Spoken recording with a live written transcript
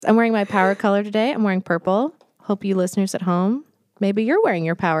I'm wearing my power color today. I'm wearing purple. Hope you listeners at home, maybe you're wearing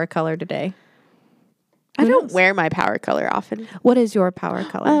your power color today. I don't wear my power color often. What is your power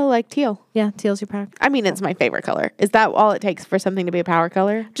color? Oh, like teal. Yeah, teal's your power. I mean, it's my favorite color. Is that all it takes for something to be a power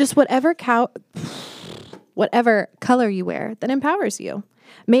color? Just whatever color you wear that empowers you.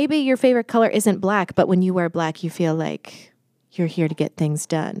 Maybe your favorite color isn't black, but when you wear black, you feel like you're here to get things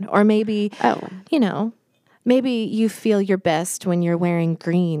done. Or maybe, maybe you feel your best when you're wearing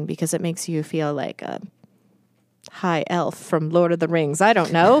green because it makes you feel like a high elf from Lord of the Rings. I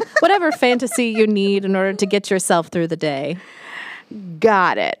don't know. Whatever fantasy you need in order to get yourself through the day.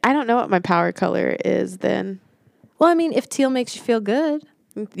 Got it. I don't know what my power color is then. Well, I mean, if teal makes you feel good.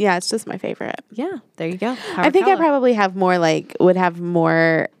 Yeah, it's just my favorite. Yeah, there you go. I think I probably have would have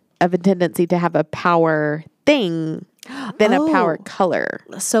more of a tendency to have a power thing than a power color.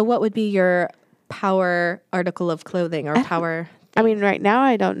 So what would be your power article of clothing or power? I mean, right now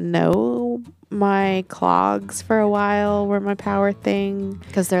I don't know. My clogs for a while were my power thing.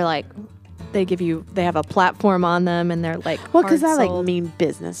 Because they're like, they have a platform on them and they're like, well, because I mean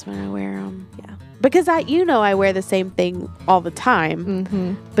business when I wear them. Yeah. Because I wear the same thing all the time.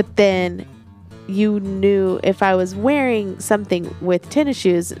 Mm-hmm. But then you knew if I was wearing something with tennis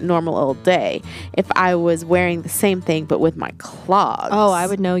shoes, normal old day, if I was wearing the same thing but with my clogs. Oh, I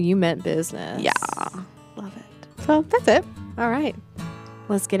would know you meant business. Yeah. Love it. So that's it. All right.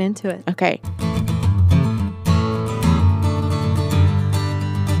 Let's get into it. Okay.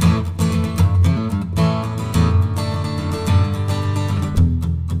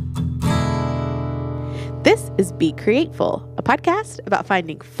 This is Be Createful, a podcast about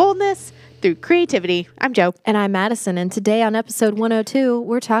finding fullness through creativity. I'm Joe. And I'm Madison. And today on episode 102,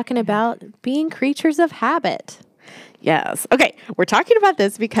 we're talking about being creatures of habit. Yes. Okay. We're talking about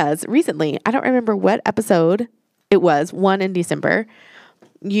this because recently, I don't remember what episode it was, one in December,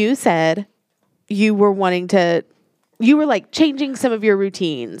 you said you were like changing some of your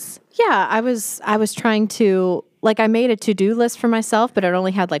routines. Yeah, I was trying to, like, I made a to-do list for myself, but it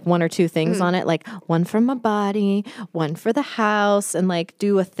only had like one or two things on it, like one for my body, one for the house, and like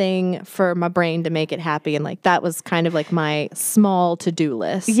do a thing for my brain to make it happy. And like that was kind of like my small to-do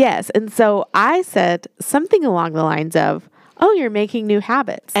list. Yes. And so I said something along the lines of, oh, you're making new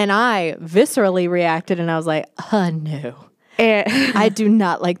habits. And I viscerally reacted and I was like, no. I do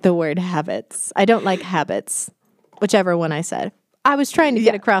not like the word habits. I don't like habits, whichever one I said. I was trying to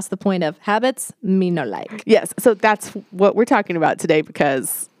get across the point of habits, me no like. Yes. So that's what we're talking about today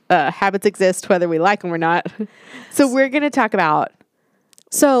because habits exist whether we like them or not. So we're going to talk about.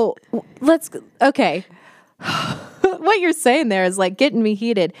 So okay. What you're saying there is like getting me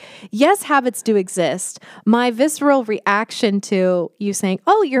heated. Yes, habits do exist. My visceral reaction to you saying,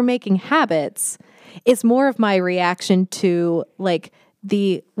 oh, you're making habits is more of my reaction to like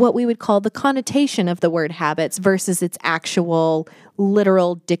what we would call the connotation of the word habits versus its actual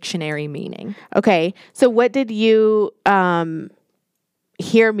literal dictionary meaning. Okay. So what did you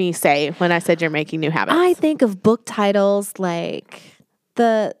hear me say when I said you're making new habits? I think of book titles like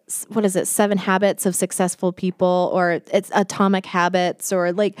 7 Habits of Successful People, or it's Atomic Habits,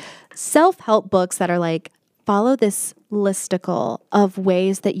 or like self-help books that are like, follow this listicle of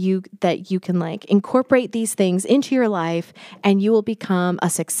ways that you can like incorporate these things into your life and you will become a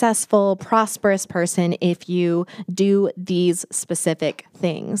successful, prosperous person if you do these specific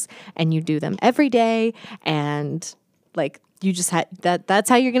things and you do them every day, and like you just that's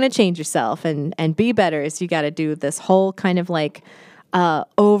how you're going to change yourself and be better. Is you got to do this whole kind of like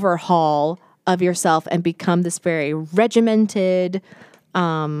overhaul of yourself and become this very regimented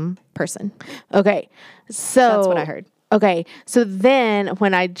person. Okay. So that's what I heard. Okay. So then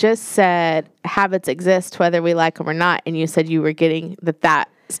when I just said habits exist whether we like them or not, and you said you were getting that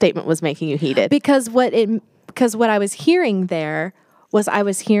statement was making you heated. Because what I was hearing there was I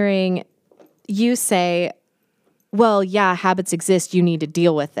was hearing you say, well, yeah, habits exist, you need to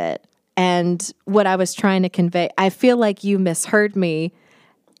deal with it. And what I was trying to convey, I feel like you misheard me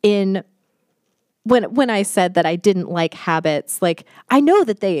in when I said that I didn't like habits. Like, I know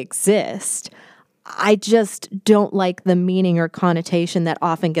that they exist. I just don't like the meaning or connotation that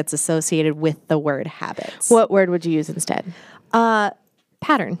often gets associated with the word habits. What word would you use instead?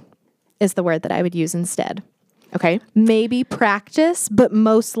 Pattern is the word that I would use instead. Okay. Maybe practice, but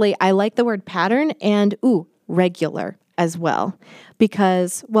mostly I like the word pattern and, regular as well.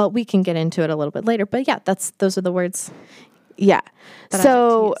 Because, well, we can get into it a little bit later, but yeah, those are the words. Yeah.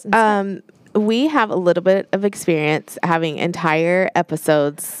 So, we have a little bit of experience having entire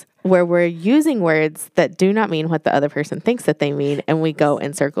episodes where we're using words that do not mean what the other person thinks that they mean, and we go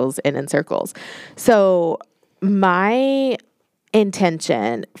in circles and in circles. So my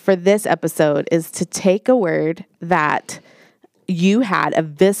intention for this episode is to take a word that you had a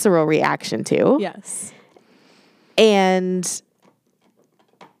visceral reaction to. Yes. And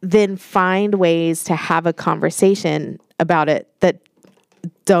then find ways to have a conversation about it that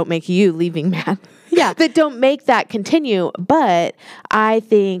don't make you leaving mad. Yeah. That don't make that continue. But I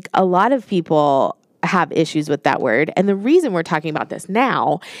think a lot of people have issues with that word. And the reason we're talking about this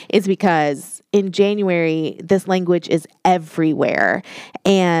now is because in January, this language is everywhere.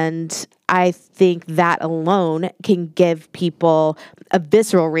 And I think that alone can give people a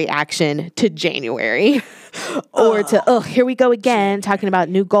visceral reaction to January or to, oh, here we go again, talking about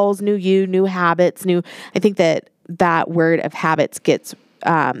new goals, new you, new habits, I think that word of habits gets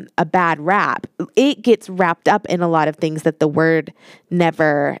a bad rap. It gets wrapped up in a lot of things that the word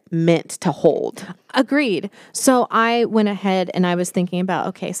never meant to hold. Agreed. So I went ahead and I was thinking about,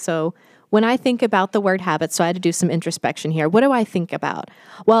 okay, so when I think about the word habits, so I had to do some introspection here. What do I think about?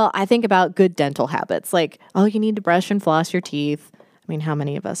 Well, I think about good dental habits, like, oh, you need to brush and floss your teeth. I mean, how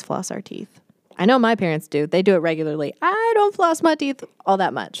many of us floss our teeth? I know my parents do. They do it regularly. I don't floss my teeth all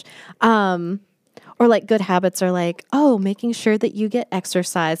that much. Or like good habits are like, oh, making sure that you get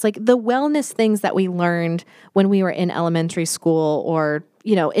exercise, like the wellness things that we learned when we were in elementary school or,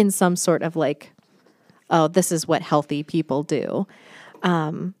 in some sort of like, oh, this is what healthy people do.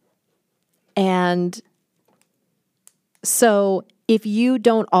 And so if you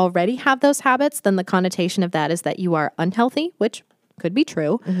don't already have those habits, then the connotation of that is that you are unhealthy, which could be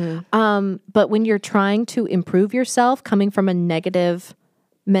true. Mm-hmm. But when you're trying to improve yourself, coming from a negative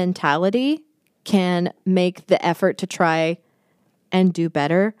mentality can make the effort to try and do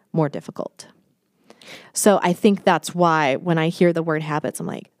better more difficult. So I think that's why when I hear the word habits, I'm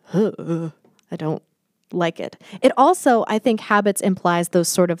like, I don't like it. It also, I think habits implies those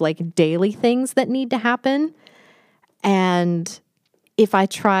sort of like daily things that need to happen. And if I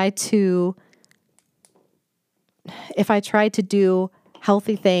try to do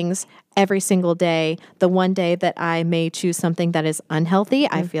healthy things every single day, the one day that I may choose something that is unhealthy,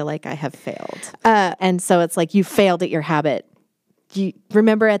 I feel like I have failed. And so it's like you failed at your habit. You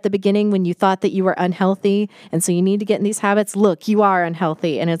remember at the beginning when you thought that you were unhealthy, and so you need to get in these habits. Look, you are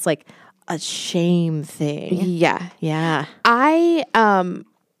unhealthy, and it's like a shame thing. Yeah. Yeah.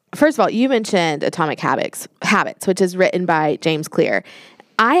 First of all, you mentioned Atomic Habits, which is written by James Clear.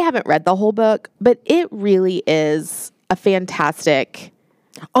 I haven't read the whole book, but it really is a fantastic.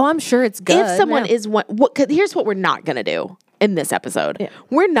 Oh, I'm sure it's good. If someone is one, here's what we're not going to do in this episode. Yeah.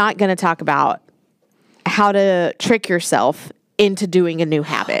 We're not going to talk about how to trick yourself into doing a new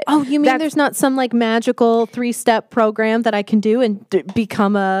habit. Oh, you mean there's not some like magical 3-step program that I can do and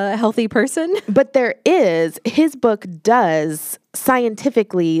become a healthy person? But there is. His book does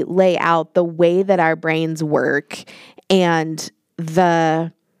scientifically lay out the way that our brains work and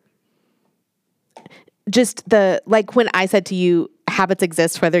like when I said to you, habits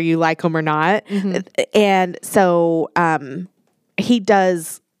exist whether you like them or not. Mm-hmm. And so he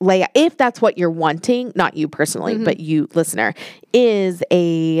does lay out, if that's what you're wanting, not you personally, mm-hmm. but you listener, is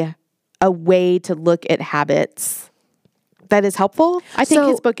a way to look at habits that is helpful. I think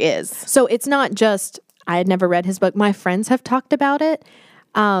his book is. So it's not just, I had never read his book. My friends have talked about it.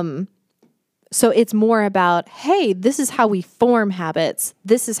 So it's more about, hey, this is how we form habits.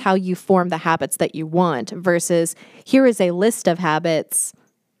 This is how you form the habits that you want versus here is a list of habits.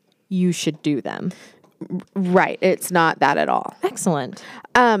 You should do them. Right. It's not that at all. Excellent.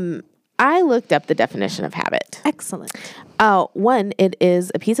 I looked up the definition of habit. Excellent. One, it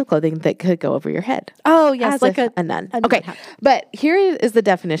is a piece of clothing that could go over your head. Oh, yes. Like a nun. Okay. But here is the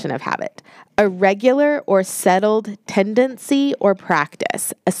definition of habit. A regular or settled tendency or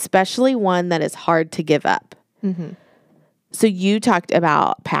practice, especially one that is hard to give up. Mm-hmm. So you talked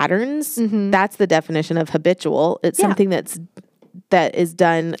about patterns. Mm-hmm. That's the definition of habitual. It's something that is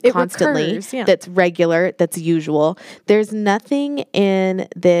done constantly, recurs, that's regular, that's usual. There's nothing in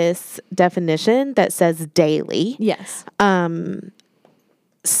this definition that says daily. Yes.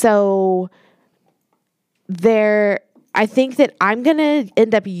 So I think that I'm going to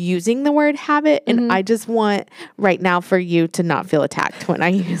end up using the word habit, and I just want right now for you to not feel attacked when I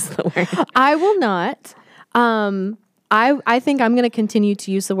use the word. I will not. I think I'm going to continue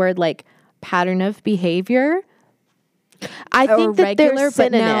to use the word like pattern of behavior. I think that there's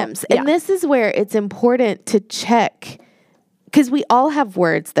synonyms. And this is where it's important to check, because we all have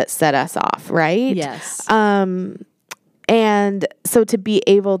words that set us off, right? Yes. And so to be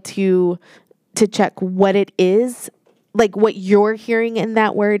able to check what it is, like what you're hearing in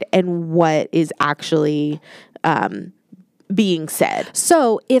that word and what is actually being said.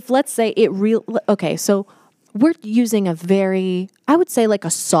 So if let's say so we're using a very, I would say like a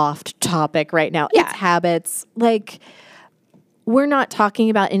soft topic right now. Yeah. It's habits. Like, we're not talking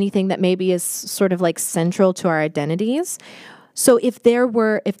about anything that maybe is sort of like central to our identities. So if there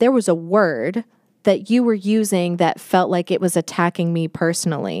was a word that you were using that felt like it was attacking me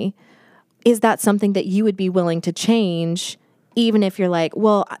personally, is that something that you would be willing to change, even if you're like,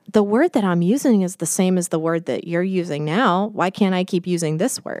 well, the word that I'm using is the same as the word that you're using now. Why can't I keep using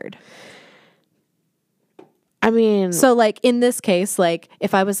this word? I mean, So like in this case, like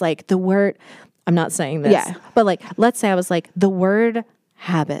if I was like the word, I'm not saying this, Yeah. but like, let's say I was like the word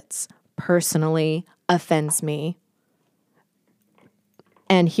habits personally offends me.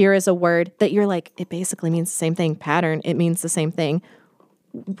 And here is a word that you're like, it basically means the same thing. Pattern, it means the same thing.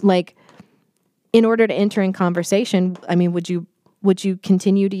 Like, in order to enter in conversation, I mean, would you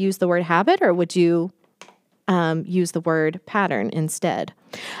continue to use the word habit, or would you use the word pattern instead?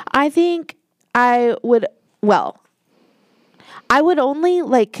 I think I would only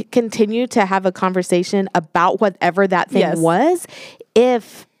like continue to have a conversation about whatever that thing Yes. was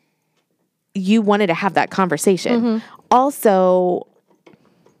if you wanted to have that conversation. Also,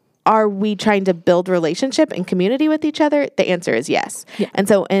 are we trying to build relationship and community with each other? The answer is yes. Yeah. And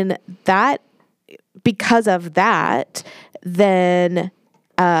so in that, because of that, then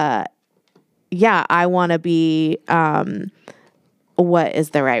I want to be what is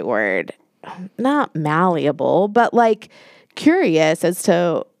the right word? Not malleable, but like curious as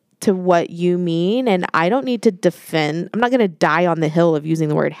to what you mean. And I don't need to defend. I'm not going to die on the hill of using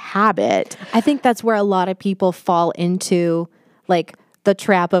the word habit. I think that's where a lot of people fall into like the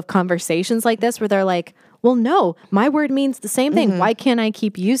trap of conversations like this, where they're like, well, no, my word means the same thing. Why can't I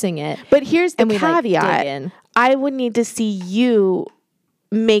keep using it? But here's the And we, like, dig caveat. in. I would need to see you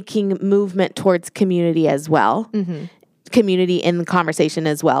making movement towards community as well. Community in the conversation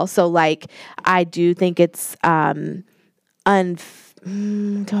as well. So like, I do think it's, do I want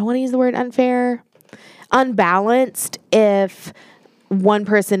to use the word unfair? Unbalanced if one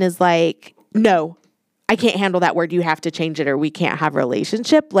person is like, no, I can't handle that word. You have to change it or we can't have a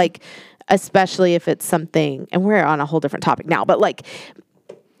relationship. Like, especially if it's something, and we're on a whole different topic now, but like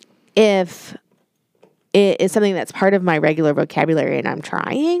if it is something that's part of my regular vocabulary and I'm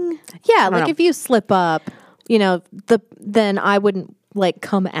trying. Yeah, like know. if you slip up, then I wouldn't like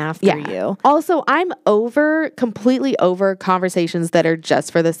come after you. Also, I'm completely over conversations that are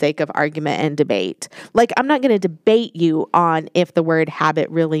just for the sake of argument and debate. Like, I'm not going to debate you on if the word habit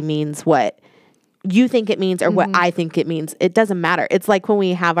really means what you think it means or what I think it means. It doesn't matter. It's like when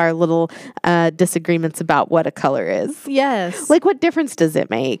we have our little disagreements about what a color is. Yes. Like, what difference does it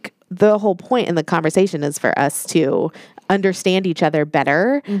make? The whole point in the conversation is for us to understand each other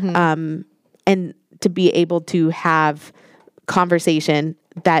better, and to be able to have conversation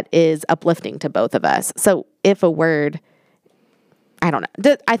that is uplifting to both of us. So if a word, I don't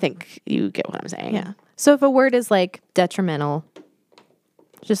know. I think you get what I'm saying. Yeah. So if a word is like detrimental,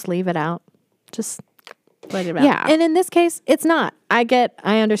 just leave it out. Just let it out. Yeah. And in this case, it's not. I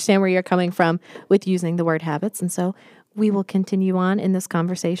understand where you're coming from with using the word habits. And so we will continue on in this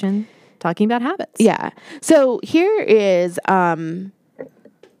conversation talking about habits. Yeah. So here is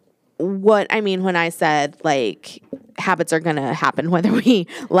what I mean when I said like habits are going to happen whether we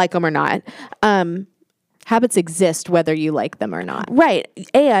like them or not. Habits exist whether you like them or not. Right.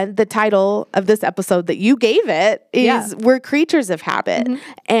 And the title of this episode that you gave it is Yeah. We're Creatures of Habit.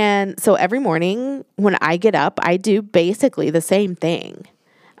 And so every morning when I get up, I do basically the same thing.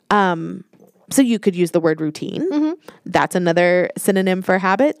 So you could use the word routine. That's another synonym for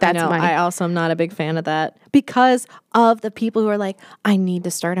habit. That's I also am not a big fan of that because of the people who are like, I need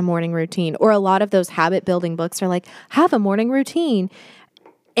to start a morning routine. Or a lot of those habit building books are like, have a morning routine.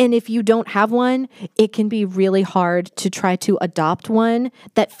 And if you don't have one, it can be really hard to try to adopt one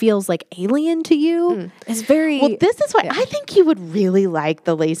that feels like alien to you. It's very... Well, this is why I think you would really like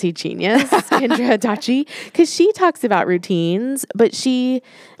the Lazy Genius, Kendra Adachi, because she talks about routines, but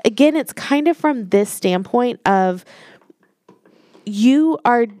again, it's kind of from this standpoint of you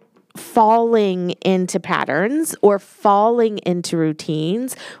are falling into patterns or falling into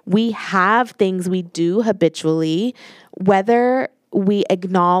routines. We have things we do habitually, whether we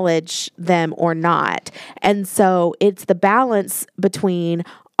acknowledge them or not. And so it's the balance between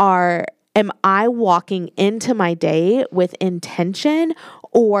am I walking into my day with intention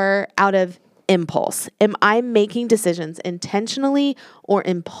or out of impulse? Am I making decisions intentionally or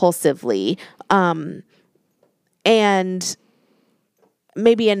impulsively? And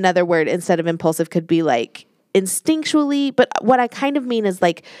maybe another word instead of impulsive could be like instinctually, but what I kind of mean is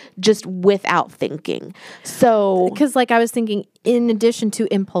like just without thinking. So, because like I was thinking, in addition to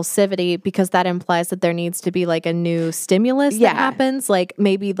impulsivity, because that implies that there needs to be like a new stimulus that happens, like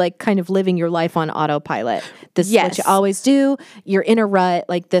maybe like kind of living your life on autopilot. This is what you always do. You're in a rut.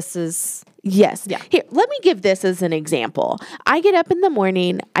 Like this is. Yes. Yeah. Here, let me give this as an example. I get up in the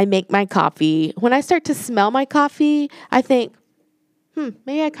morning, I make my coffee. When I start to smell my coffee, I think,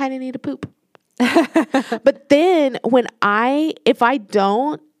 maybe I kind of need a poop. But then if I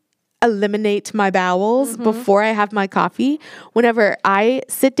don't eliminate my bowels before I have my coffee, whenever I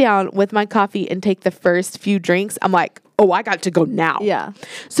sit down with my coffee and take the first few drinks, I'm like, oh, I got to go now. Yeah.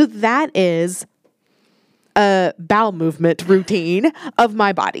 So that is a bowel movement routine of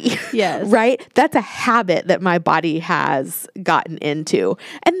my body. Yes. Right? That's a habit that my body has gotten into.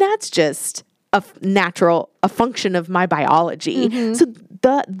 And that's just a function of my biology. So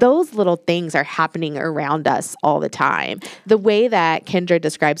those little things are happening around us all the time. The way that Kendra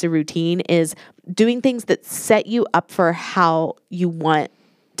describes a routine is doing things that set you up for how you want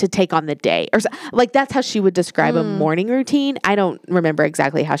to take on the day, or like that's how she would describe a morning routine. I don't remember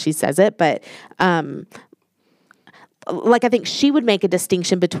exactly how she says it, but like I think she would make a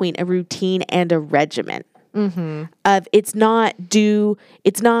distinction between a routine and a regimen. Of it's not get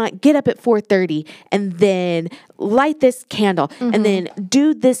up at 4:30 and then light this candle and then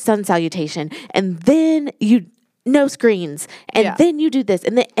do this sun salutation and then no screens and then you do this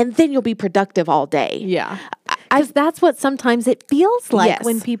and then you'll be productive all day. Yeah. Because that's what sometimes it feels like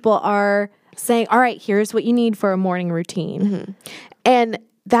when people are saying, all right, here's what you need for a morning routine. And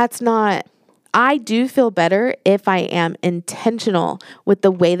that's not, I do feel better if I am intentional with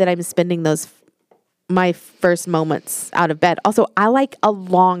the way that I'm spending my first moments out of bed. Also, I like a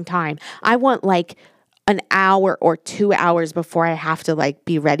long time. I want like an hour or 2 hours before I have to like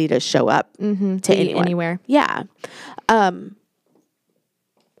be ready to show up to anyone. Anywhere. Yeah.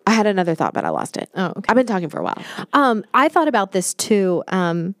 I had another thought, but I lost it. Oh, okay. I've been talking for a while. I thought about this too.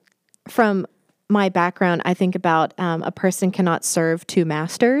 From my background, I think about a person cannot serve two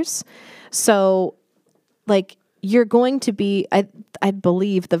masters. So like you're going to be, I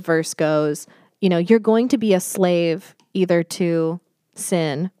believe the verse goes, you're going to be a slave either to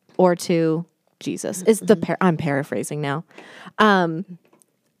sin or to Jesus. Is I'm paraphrasing now.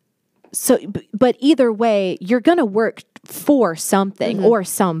 So, but either way, you're going to work for something or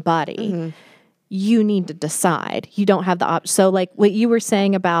somebody. You need to decide. You don't have the option. So like what you were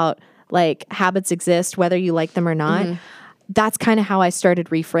saying about like habits exist, whether you like them or not, that's kind of how I started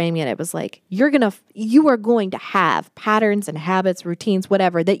reframing it. It was like, you are going to have patterns and habits, routines,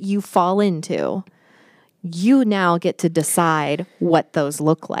 whatever that you fall into. You now get to decide what those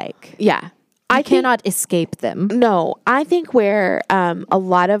look like. Yeah. I cannot escape them. No, I think where a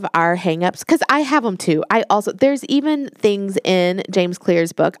lot of our hangups, because I have them too. There's even things in James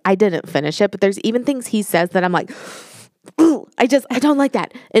Clear's book. I didn't finish it, but there's even things he says that I'm like, ooh, I don't like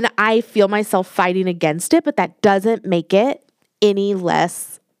that. And I feel myself fighting against it, but that doesn't make it any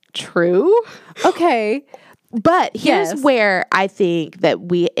less true. Okay. But here's where I think that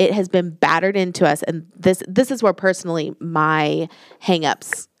it has been battered into us. And this is where personally my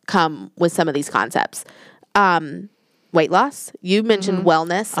hangups come with some of these concepts. Weight loss. You mentioned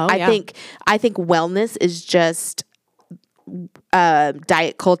wellness. Oh, I think wellness is just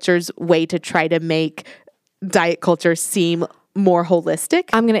diet culture's way to try to make diet culture seem more holistic.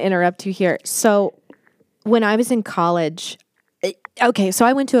 I'm going to interrupt you here. So when I was in college, so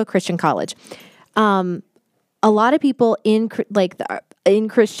I went to a Christian college. A lot of people in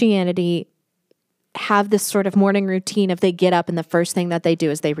Christianity have this sort of morning routine if they get up and the first thing that they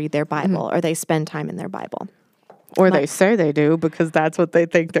do is they read their Bible or they spend time in their Bible. Or they say they do because that's what they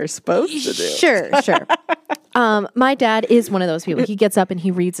think they're supposed to do. Sure. My dad is one of those people. He gets up and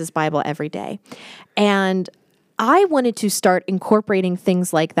he reads his Bible every day. And I wanted to start incorporating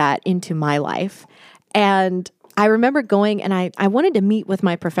things like that into my life. And I remember going and I wanted to meet with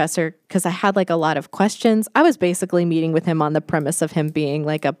my professor because I had like a lot of questions. I was basically meeting with him on the premise of him being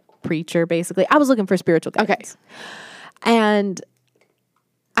like a preacher, basically. I was looking for spiritual guidance. Okay. And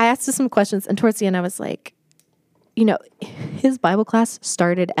I asked him some questions, and towards the end I was like, his Bible class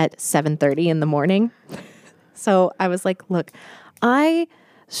started at 7:30 in the morning. So I was like, look, I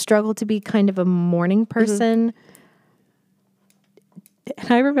struggle to be kind of a morning person.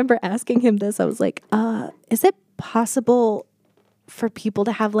 And I remember asking him this. I was like, is it possible for people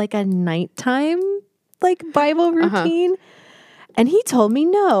to have like a nighttime like Bible routine? And he told me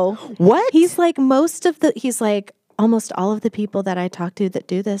no. What? He's like almost all of the people that I talk to that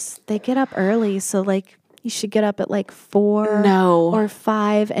do this, they get up early. So like you should get up at like 4 No. or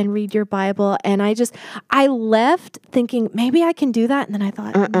 5 and read your Bible. And I left thinking maybe I can do that. And then I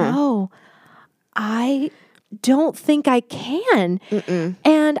thought, no, I don't think I can.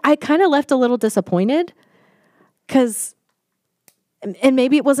 And I kind of left a little disappointed because, and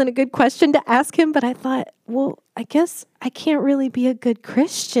maybe it wasn't a good question to ask him, but I thought, well, I guess I can't really be a good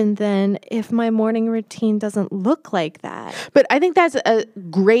Christian then if my morning routine doesn't look like that. But I think that's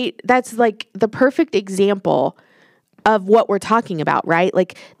that's like the perfect example of what we're talking about, right?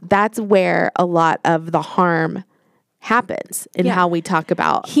 Like that's where a lot of the harm happens in how we talk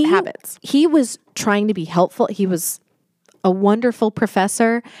about habits. He was trying to be helpful. He was a wonderful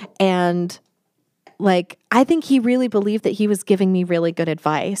professor, and like I think he really believed that he was giving me really good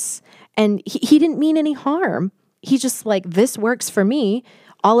advice, and he didn't mean any harm. He just like, this works for me.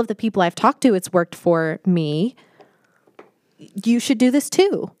 All of the people I've talked to, it's worked for me. You should do this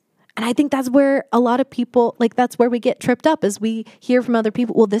too. And I think that's where a lot of people, like that's where we get tripped up, is we hear from other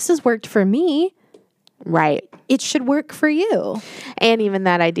people, well, this has worked for me. Right. It should work for you. And even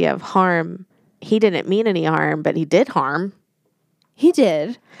that idea of harm, he didn't mean any harm, but he did harm. He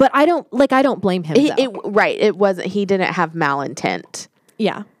did. But I don't blame him. Right. It wasn't, he didn't have malintent.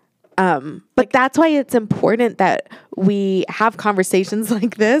 Yeah. But that's why it's important that we have conversations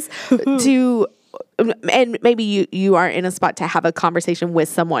like this to, and maybe you are in a spot to have a conversation with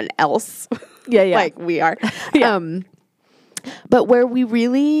someone else. Yeah. Like we are. Yeah. But where we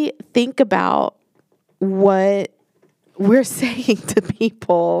really think about what we're saying to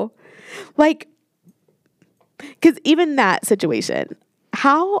people, like, because even that situation,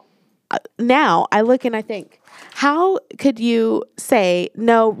 how now I look and I think, how could you say,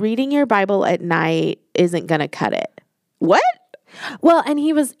 no, reading your Bible at night isn't going to cut it? What? Well, and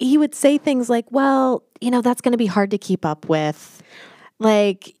he would say things like, well, that's going to be hard to keep up with.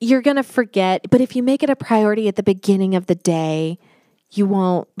 Like, you're going to forget, but if you make it a priority at the beginning of the day, you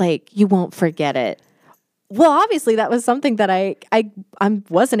won't forget it. Well, obviously that was something that I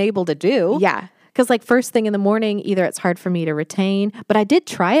wasn't able to do. Yeah. Because like first thing in the morning, either it's hard for me to retain, but I did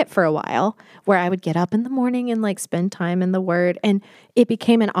try it for a while where I would get up in the morning and like spend time in the Word, and it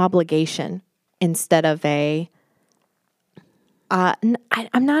became an obligation instead of a. I'm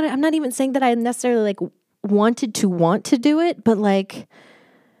not even saying that I necessarily like want to do it, but like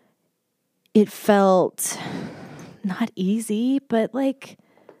it felt not easy, but like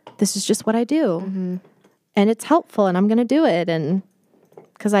this is just what I do, and it's helpful, and I'm going to do it, and.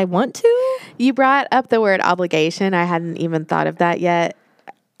 Because I want to. You brought up the word obligation. I hadn't even thought of that yet.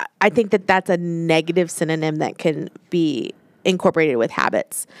 I think that that's a negative synonym that can be incorporated with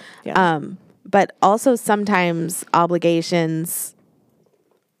habits. Yeah. But also sometimes obligations,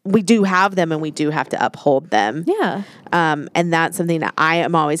 we do have them and we do have to uphold them. Yeah. And that's something that I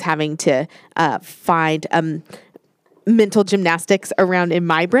am always having to find mental gymnastics around in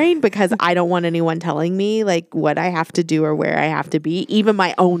my brain, because I don't want anyone telling me like what I have to do or where I have to be, even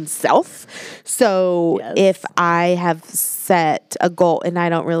my own self. So if I have set a goal, and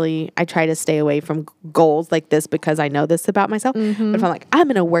I try to stay away from goals like this because I know this about myself. But if I'm like, I'm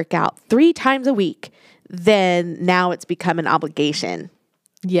going to work out 3 times a week, then now it's become an obligation.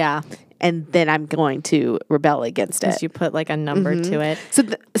 Yeah. And then I'm going to rebel against it. You put like a number to it.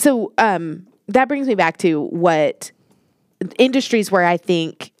 So that brings me back to what industries where I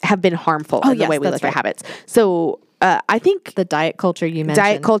think have been harmful in the way we look at habits. So I think the diet culture you mentioned.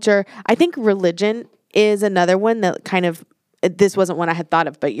 Diet culture. I think religion is another one that kind of, this wasn't one I had thought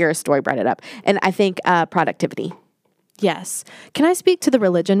of, but your story brought it up. And I think productivity. Yes. Can I speak to the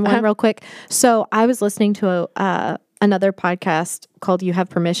religion one real quick? So I was listening to another podcast called You Have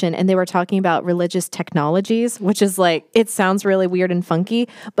Permission, and they were talking about religious technologies, which is like, it sounds really weird and funky,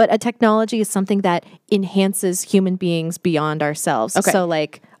 but a technology is something that enhances human beings beyond ourselves. Okay. So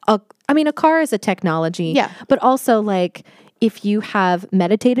like, a car is a technology, but also like if you have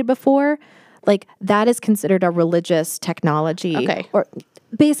meditated before, like that is considered a religious technology. Okay. Or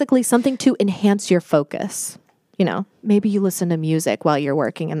basically something to enhance your focus. Maybe you listen to music while you're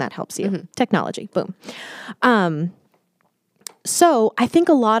working and that helps you. Technology, boom. So I think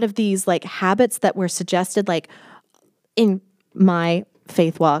a lot of these like habits that were suggested, like in my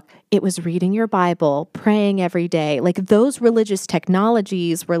faith walk, it was reading your Bible, praying every day. Like those religious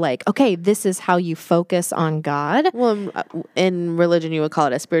technologies were like, okay, this is how you focus on God. Well, in religion, you would call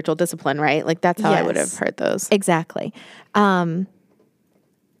it a spiritual discipline, right? Like that's how I would have heard those. Exactly. And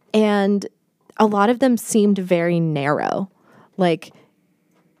a lot of them seemed very narrow. Like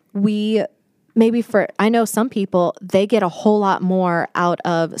I know some people, they get a whole lot more out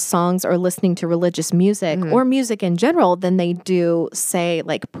of songs or listening to religious music or music in general than they do, say,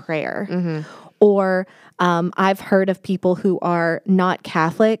 like prayer Or I've heard of people who are not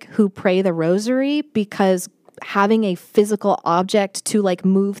Catholic who pray the rosary because having a physical object to like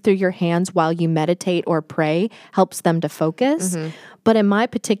move through your hands while you meditate or pray helps them to focus. But in my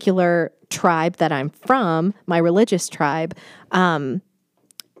particular tribe that I'm from, my religious tribe,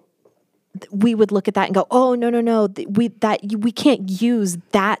 we would look at that and go, oh, no, we can't use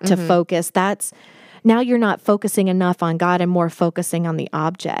that to focus. Now you're not focusing enough on God and more focusing on the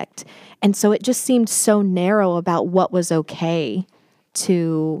object. And so it just seemed so narrow about what was okay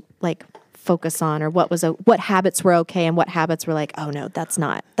to like focus on, or what habits were okay and what habits were like, oh no, that's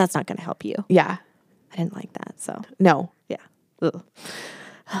not going to help you. Yeah. I didn't like that. So No. yeah. Ugh.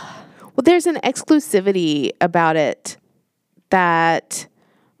 Well, there's an exclusivity about it that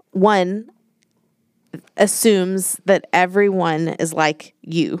one assumes that everyone is like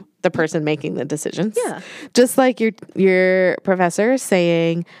you, the person making the decisions. Yeah. Just like your professor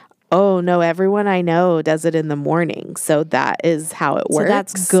saying, oh no, everyone I know does it in the morning. So that is how it works. So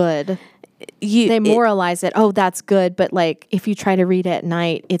that's good. They moralize it. Oh, that's good. But like, if you try to read it at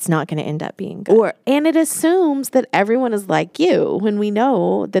night, it's not going to end up being good. And it assumes that everyone is like you when we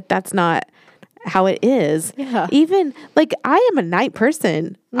know that that's not how it is. Yeah. Even like I am a night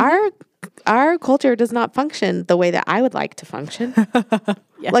person. Our culture does not function the way that I would like to function.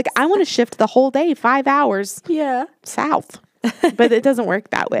 Yes. Like I want to shift the whole day 5 hours south, but it doesn't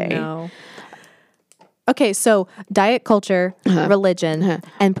work that way. No. Okay, so diet culture, religion,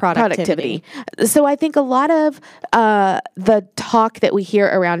 and productivity. So I think a lot of the talk that we hear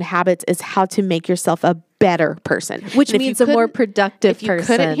around habits is how to make yourself a better person. Which means a more productive person. If you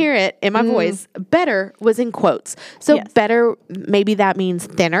couldn't hear it in my voice, better was in quotes. So better, maybe that means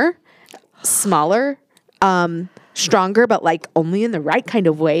thinner, smaller, stronger, but like only in the right kind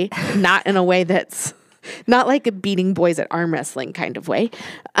of way, not in a way that's not like a beating boys at arm wrestling kind of way.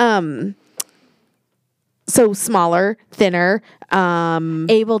 So smaller, thinner,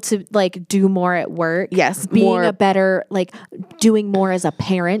 able to like do more at work. Yes. Being a better, like doing more as a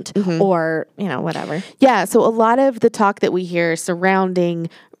parent or, whatever. Yeah. So a lot of the talk that we hear surrounding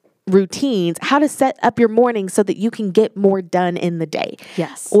routines, how to set up your morning so that you can get more done in the day.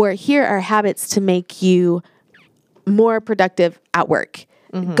 Yes. Or here are habits to make you more productive at work.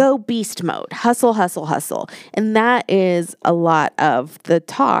 Go beast mode, hustle, hustle, hustle. And that is a lot of the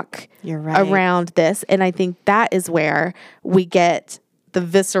talk around this. And I think that is where we get the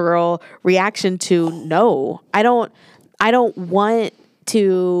visceral reaction to, no, I don't want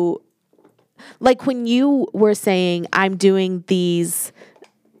to, like when you were saying, I'm doing these,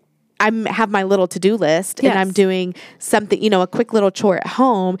 I have my little to-do list and I'm doing something, a quick little chore at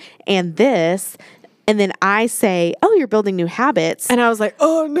home and this. And then I say, oh, you're building new habits. And I was like,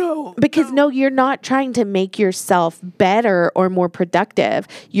 oh, no. Because no, you're not trying to make yourself better or more productive.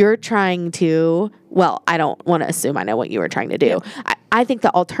 You're trying to, well, I don't want to assume I know what you were trying to do. Yeah. I think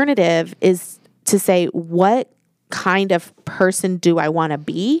the alternative is to say, what kind of person do I want to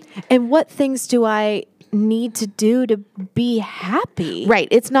be? And what things do I need to do to be happy? Right.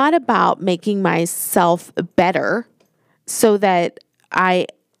 It's not about making myself better so that I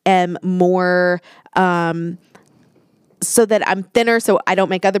am more, so that I'm thinner so I don't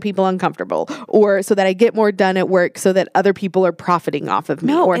make other people uncomfortable, or so that I get more done at work so that other people are profiting off of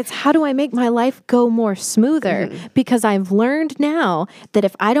me. No, it's how do I make my life go more smoother? Because I've learned now that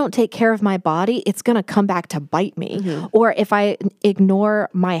if I don't take care of my body, it's going to come back to bite me. Or if I ignore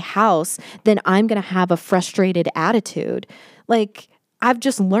my house, then I'm going to have a frustrated attitude. Like, I've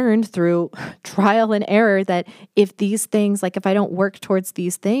just learned through trial and error that if these things, like if I don't work towards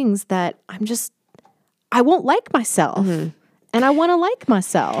these things, that I won't like myself. And I want to like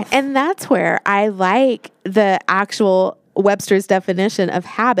myself. And that's where I like the actual Webster's definition of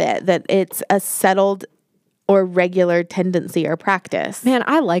habit, that it's a settled or regular tendency or practice. Man,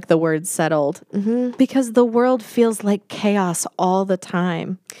 I like the word settled because the world feels like chaos all the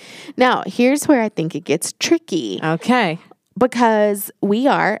time. Now, here's where I think it gets tricky. Okay. Because we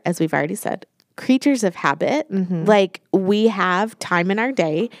are, as we've already said, creatures of habit. Like we have time in our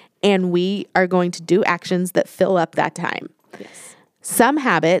day and we are going to do actions that fill up that time. Yes. Some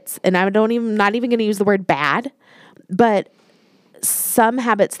habits, and I'm not even going to use the word bad, but some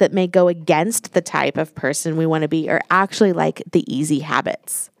habits that may go against the type of person we want to be are actually like the easy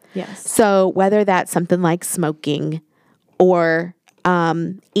habits. Yes. So whether that's something like smoking or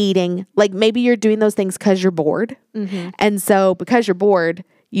eating, like maybe you're doing those things because you're bored. And so because you're bored,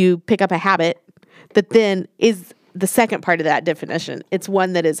 you pick up a habit that then is the second part of that definition. It's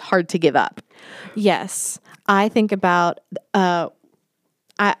one that is hard to give up. Yes. I think about, I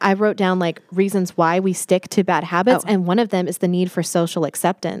I wrote down like reasons why we stick to bad habits. Oh. And one of them is the need for social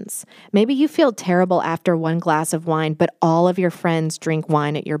acceptance. Maybe you feel terrible after one glass of wine, but all of your friends drink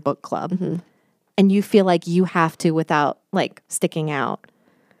wine at your book club. Mm-hmm. And you feel like you have to without like sticking out.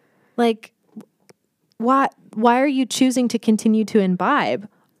 Like, why are you choosing to continue to imbibe?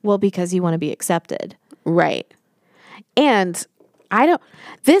 Well, because you want to be accepted. Right. And I don't,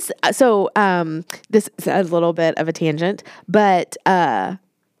 this is a little bit of a tangent, but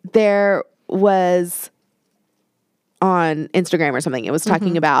there was on Instagram or something, it was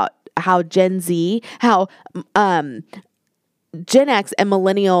talking about how Gen X and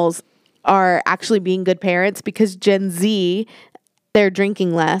millennials are actually being good parents because Gen Z, they're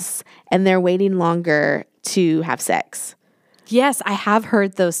drinking less and they're waiting longer to have sex. Yes, I have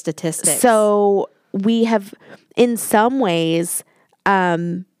heard those statistics. So we have, in some ways,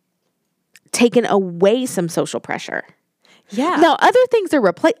 taken away some social pressure. Yeah. Now,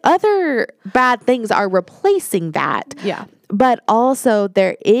 other bad things are replacing that. Yeah. But also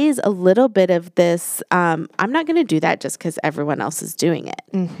there is a little bit of this, I'm not going to do that just because everyone else is doing it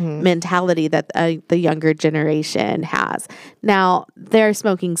mentality that the younger generation has. Now, they're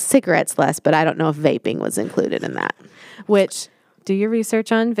smoking cigarettes less, but I don't know if vaping was included in that. Which, do your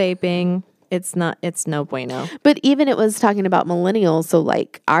research on vaping. It's no bueno. But even it was talking about millennials, so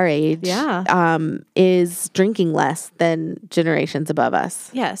like our age, is drinking less than generations above us.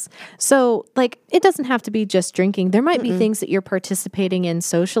 Yes. So like it doesn't have to be just drinking. There might be things that you're participating in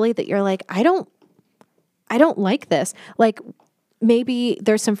socially that you're like, I don't like this. Like maybe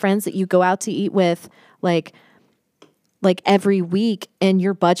there's some friends that you go out to eat with like every week and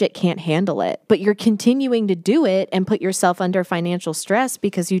your budget can't handle it, but you're continuing to do it and put yourself under financial stress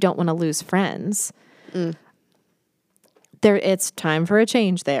because you don't want to lose friends. It's time for a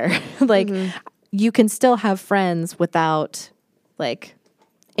change there. Like you can still have friends without like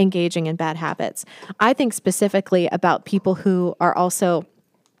engaging in bad habits. I think specifically about people who are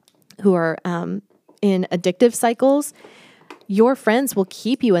in addictive cycles. Your friends will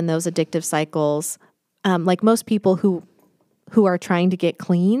keep you in those addictive cycles. Like most people who are trying to get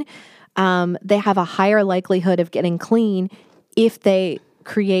clean, they have a higher likelihood of getting clean if they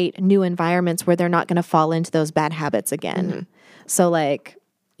create new environments where they're not going to fall into those bad habits again. So like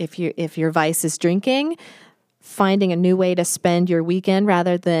if your vice is drinking, finding a new way to spend your weekend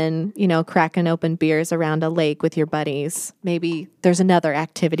rather than, cracking open beers around a lake with your buddies. Maybe there's another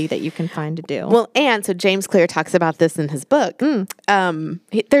activity that you can find to do. Well, and so James Clear talks about this in his book.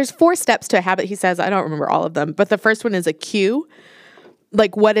 There's 4 steps to a habit, he says. I don't remember all of them, but the first one is a cue.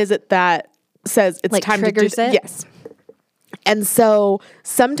 Like, what is it that says it's like time to do triggers it? Yes. And so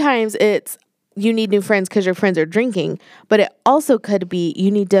sometimes it's you need new friends because your friends are drinking, but it also could be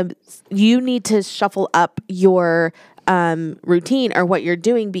you need to shuffle up your routine or what you're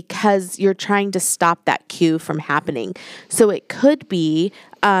doing because you're trying to stop that cue from happening. So it could be,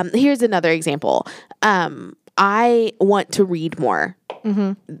 here's another example. I want to read more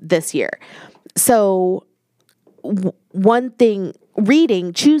this year. So one thing,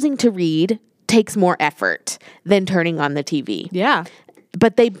 choosing to read takes more effort than turning on the TV. Yeah.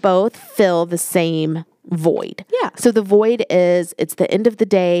 But they both fill the same void. Yeah. So the void is, it's the end of the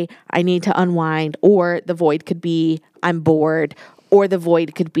day, I need to unwind, or the void could be, I'm bored, or the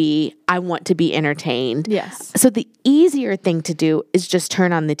void could be, I want to be entertained. Yes. So the easier thing to do is just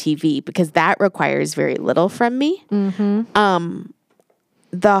turn on the TV because that requires very little from me.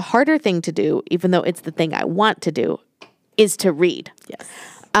 The harder thing to do, even though it's the thing I want to do, is to read. Yes.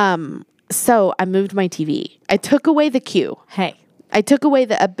 So I moved my TV. I took away the cue. Hey. I took away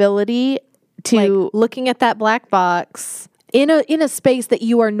the ability to like looking at that black box in a space that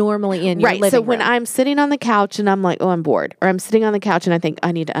you are normally in. Your living So room. when I'm sitting on the couch and I'm like, oh, I'm bored, or I'm sitting on the couch and I think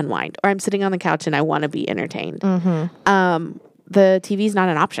I need to unwind, or I'm sitting on the couch and I want to be entertained, the TV is not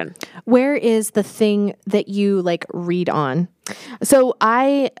an option. Where is the thing that you like read on? So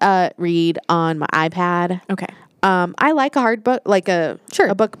I read on my iPad. Okay. I like a hard book, like a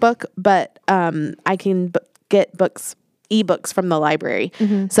book, but I can get ebooks from the library.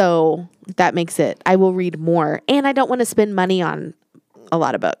 So that makes it, I will read more. And I don't want to spend money on a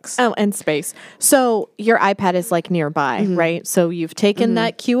lot of books. Oh, and space. So your iPad is like nearby, right? So you've taken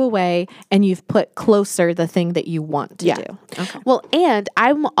that cue away and you've put closer the thing that you want to do. Okay. Well, and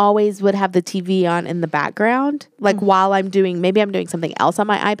I'm always would have the TV on in the background, like while maybe I'm doing something else on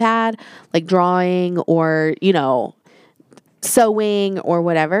my iPad, like drawing or, sewing or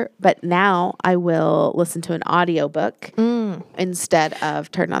whatever. But now I will listen to an audiobook instead of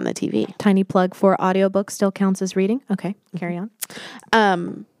turn on the TV. Tiny plug for audiobook still counts as reading. Okay, carry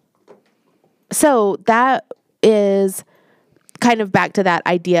on. So that is kind of back to that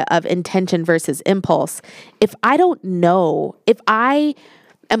idea of intention versus impulse. If I don't know, if I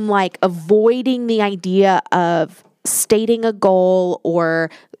am like avoiding the idea of stating a goal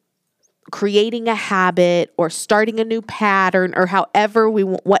or creating a habit or starting a new pattern or however we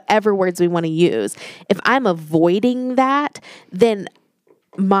want, whatever words we want to use, if I'm avoiding that, then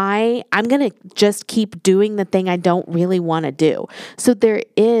I'm going to just keep doing the thing I don't really want to do. So there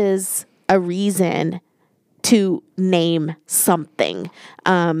is a reason to name something,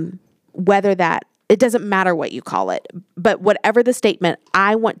 whether that, it doesn't matter what you call it, but whatever the statement,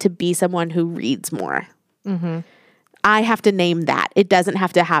 I want to be someone who reads more. I have to name that. It doesn't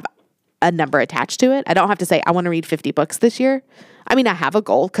have to have a number attached to it. I don't have to say, I want to read 50 books this year. I mean, I have a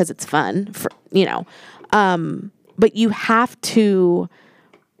goal because it's fun for, but you have to,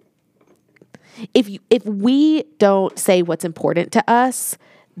 if we don't say what's important to us,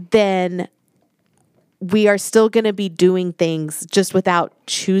 then we are still going to be doing things just without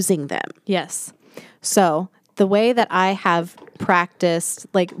choosing them. Yes. So the way that I have practiced,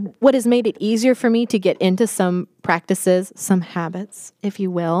 like what has made it easier for me to get into some practices, some habits, if you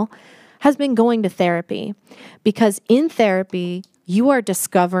will, has been going to therapy. Because in therapy, you are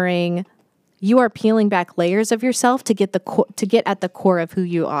discovering, you are peeling back layers of yourself to get at the core of who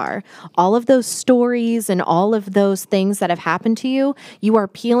you are. All of those stories and all of those things that have happened to you, you are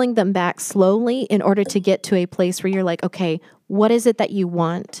peeling them back slowly in order to get to a place where you're like, okay, what is it that you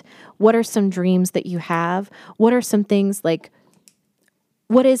want? What are some dreams that you have? What are some things like,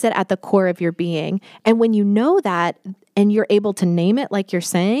 what is it at the core of your being? And when you know that and you're able to name it like you're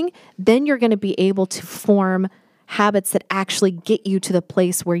saying, then you're going to be able to form habits that actually get you to the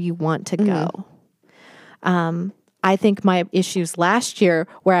place where you want to go. I think my issues last year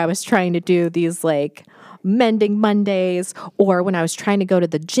where I was trying to do these like mending Mondays, or when I was trying to go to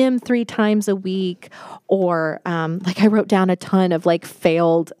the gym 3 times a week, or like I wrote down a ton of like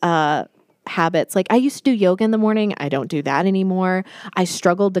failed habits. Like I used to do yoga in the morning. I don't do that anymore. I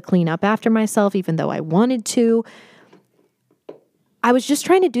struggled to clean up after myself, even though I wanted to. I was just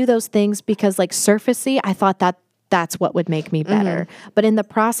trying to do those things because like surfacey, I thought that that's what would make me better. But in the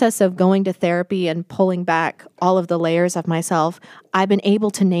process of going to therapy and pulling back all of the layers of myself, I've been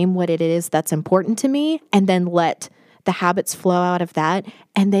able to name what it is that's important to me and then let the habits flow out of that.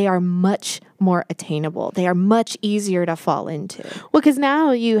 And they are much more attainable. They are much easier to fall into. Well, because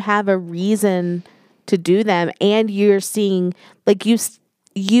now you have a reason to do them and you're seeing like you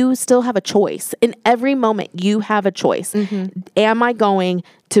still have a choice. In every moment, you have a choice. Am I going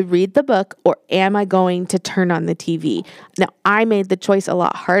to read the book or am I going to turn on the TV? Now, I made the choice a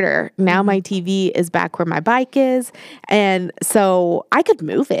lot harder. Now my TV is back where my bike is. And so I could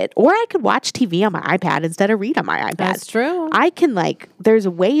move it or I could watch TV on my iPad instead of read on my iPad. That's true. I can there's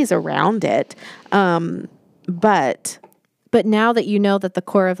ways around it. But now that you know that the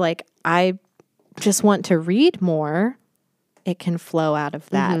core of like, I just want to read more, it can flow out of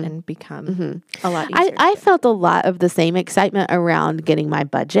that and become a lot easier. I felt a lot of the same excitement around getting my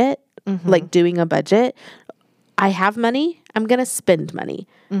budget, like doing a budget. I have money. I'm going to spend money.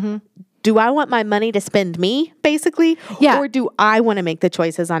 Do I want my money to spend me, basically? Yeah. Or do I want to make the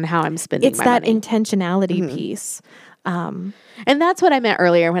choices on how I'm spending my money? It's that intentionality piece. And that's what I meant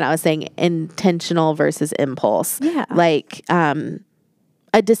earlier when I was saying intentional versus impulse. Yeah. Like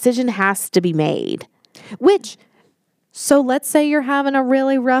a decision has to be made. So let's say you're having a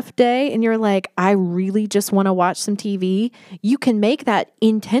really rough day and you're like, I really just want to watch some TV. You can make that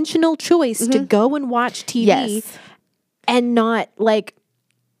intentional choice to go and watch TV and not like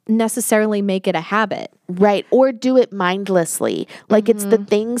necessarily make it a habit. Right. Or do it mindlessly. Like it's the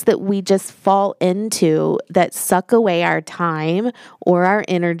things that we just fall into that suck away our time or our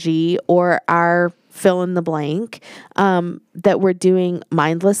energy or our fill in the blank that we're doing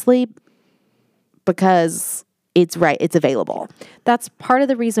mindlessly because it's available. That's part of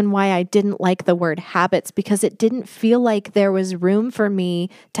the reason why I didn't like the word habits, because it didn't feel like there was room for me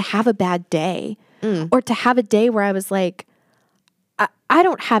to have a bad day or to have a day where I was like, I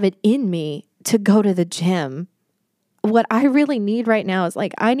don't have it in me to go to the gym. What I really need right now is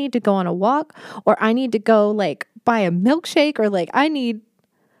like, I need to go on a walk or I need to go like buy a milkshake or like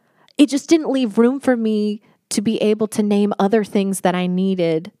it just didn't leave room for me to be able to name other things that I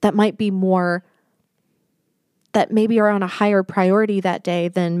needed that might be more, that maybe are on a higher priority that day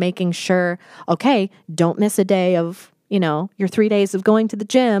than making sure, okay, don't miss a day of, your 3 days of going to the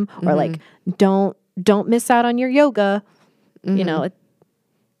gym or like, don't miss out on your yoga,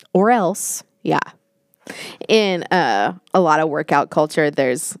 or else. Yeah. In a lot of workout culture,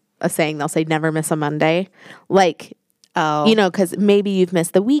 there's a saying, they'll say, never miss a Monday. Like Oh. You know, because maybe you've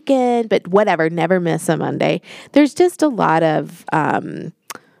missed the weekend, but whatever, never miss a Monday. There's just a lot of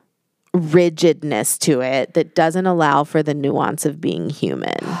rigidness to it that doesn't allow for the nuance of being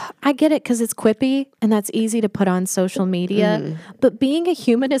human. I get it because it's quippy and that's easy to put on social media. But being a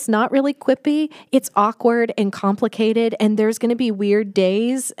human is not really quippy. It's awkward and complicated, and there's going to be weird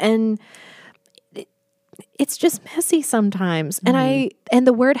days, and it's just messy sometimes. And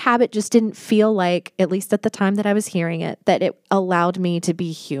the word habit just didn't feel like, at least at the time that I was hearing it, that it allowed me to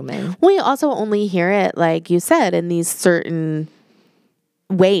be human. We also only hear it, like you said, in these certain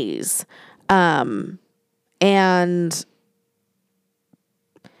ways. And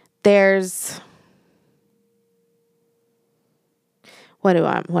there's, what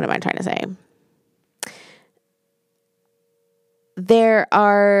am I trying to say? There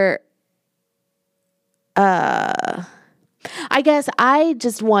are, I guess I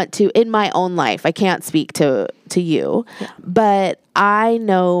just want to, in my own life, I can't speak to you, but I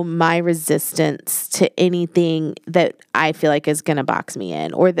know my resistance to anything that I feel like is going to box me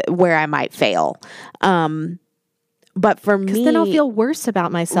in or where I might fail. But for me, then I'll feel worse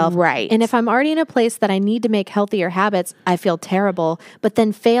about myself. Right. And if I'm already in a place that I need to make healthier habits, I feel terrible. But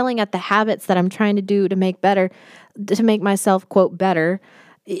then failing at the habits that I'm trying to do to make myself, quote, better,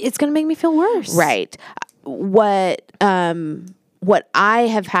 it's going to make me feel worse. Right. What I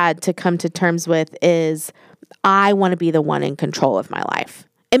have had to come to terms with is I want to be the one in control of my life.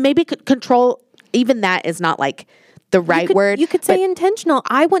 And maybe control, even that is not like the right word. You could say intentional.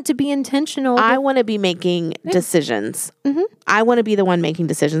 I want to be intentional. I want to be making decisions. Mm-hmm. I want to be the one making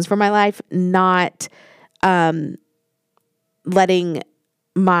decisions for my life, not letting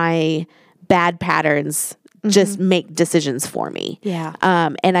my bad patterns just make decisions for me. Yeah.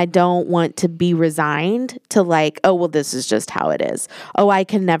 And I don't want to be resigned to like, oh, well, this is just how it is. Oh, I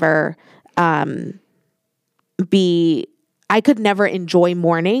can never I could never enjoy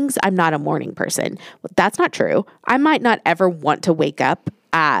mornings. I'm not a morning person. That's not true. I might not ever want to wake up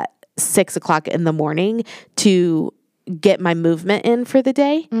at 6 o'clock in the morning to get my movement in for the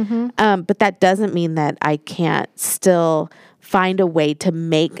day. But that doesn't mean that I can't still find a way to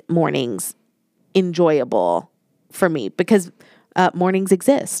make mornings enjoyable for me, because mornings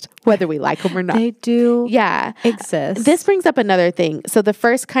exist, whether we like them or not. They do exist. This brings up another thing. So the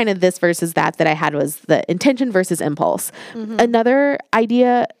first kind of this versus that I had was the intention versus impulse. Another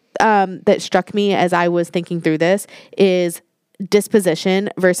idea that struck me as I was thinking through this is disposition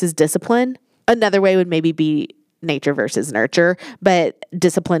versus discipline. Another way would maybe be nature versus nurture, but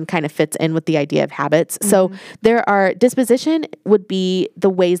discipline kind of fits in with the idea of habits. So there are, disposition would be the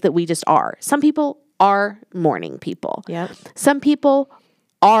ways that we just are. Some people are morning people. Yep. Some people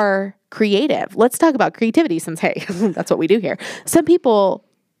are creative. Let's talk about creativity since, hey, that's what we do here. Some people,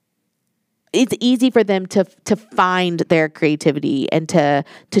 it's easy for them to find their creativity and to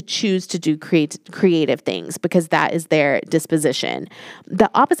choose to do creative things because that is their disposition.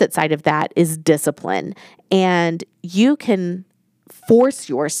 The opposite side of that is discipline. And you can force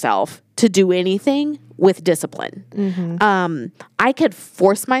yourself to do anything with discipline. I could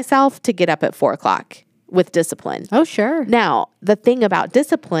force myself to get up at 4 o'clock with discipline. Oh, sure. Now, the thing about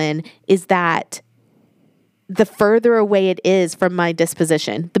discipline is that the further away it is from my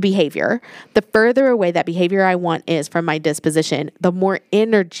disposition, the behavior, the further away that behavior I want is from my disposition, the more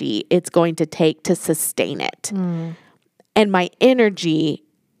energy it's going to take to sustain it. And my energy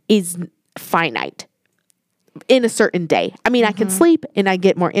is finite in a certain day. I mean, I can sleep and I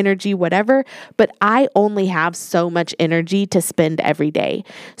get more energy, whatever, but I only have so much energy to spend every day.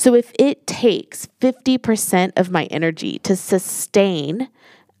 So if it takes 50% of my energy to sustain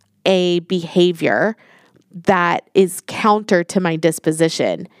a behavior that is counter to my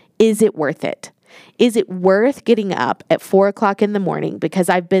disposition, is it worth it? Is it worth getting up at 4 o'clock in the morning because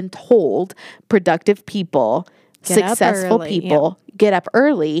I've been told productive people, successful people get up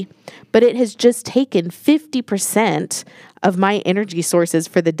early, but it has just taken 50% of my energy sources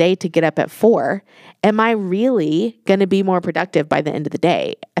for the day to get up at 4? Am I really going to be more productive by the end of the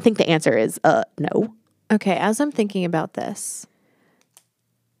day? I think the answer is no. Okay, as I'm thinking about this,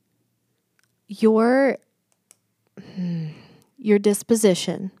 your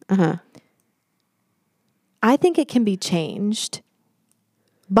disposition, I think it can be changed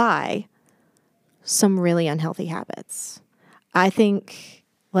by some really unhealthy habits. I think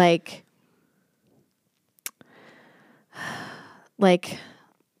like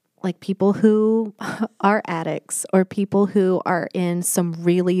people who are addicts or people who are in some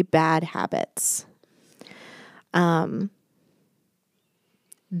really bad habits, that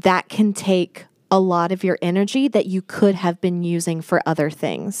can take a lot of your energy that you could have been using for other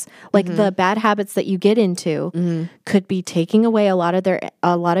things. Like the bad habits that you get into could be taking away a lot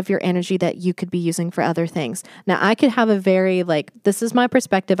of your energy that you could be using for other things. Now, I could have a very this is my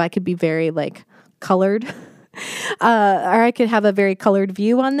perspective. I could be very colored, or I could have a very colored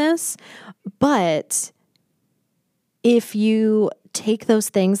view on this. But if you take those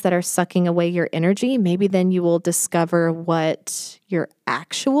things that are sucking away your energy, maybe then you will discover what your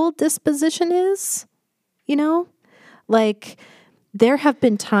actual disposition is, there have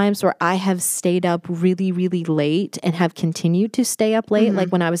been times where I have stayed up really, really late and have continued to stay up late, like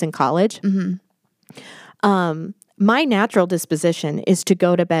when I was in college. My natural disposition is to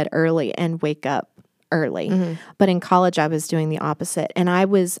go to bed early and wake up early. But in college, I was doing the opposite. And I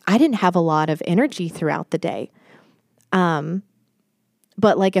didn't have a lot of energy throughout the day.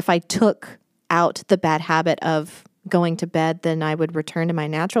 But if I took out the bad habit of going to bed, then I would return to my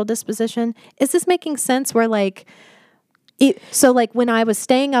natural disposition. Is this making sense? Where when I was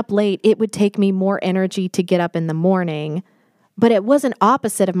staying up late, it would take me more energy to get up in the morning, but it wasn't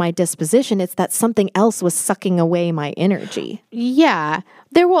opposite of my disposition. It's that something else was sucking away my energy. Yeah.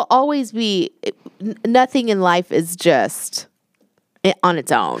 There will always be, nothing in life is just on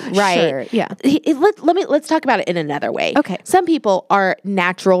its own, right? Sure, yeah. Let's talk about it in another way. Okay. Some people are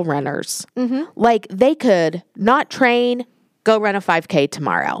natural runners. They could not train, go run a 5K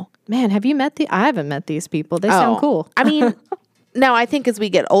tomorrow. Man, have you met I haven't met these people. They sound cool. I mean, no, I think as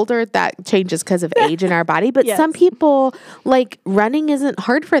we get older, that changes because of age in our body. But some people, running isn't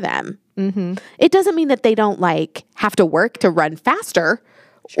hard for them. It doesn't mean that they don't have to work to run faster.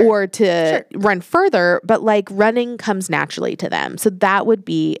 Or to run further, but running comes naturally to them. So that would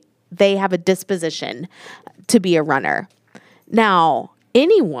be, they have a disposition to be a runner. Now,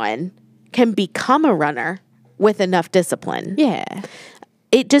 anyone can become a runner with enough discipline. Yeah.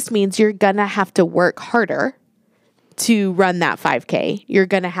 It just means you're going to have to work harder to run that 5K. You're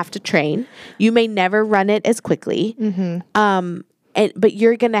going to have to train. You may never run it as quickly. But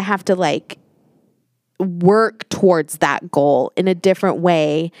you're going to have to work towards that goal in a different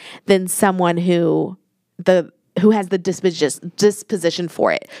way than someone who has the disposition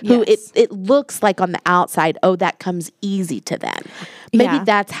for it. Yes. Who it looks like on the outside, that comes easy to them. Maybe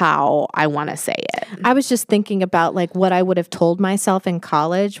that's how I want to say it. I was just thinking about what I would have told myself in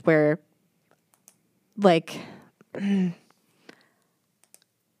college, where well,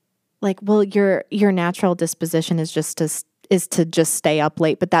 your natural disposition is to just stay up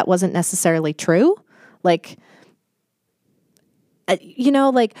late, but that wasn't necessarily true.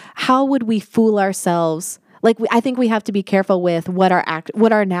 How would we fool ourselves? I think we have to be careful with what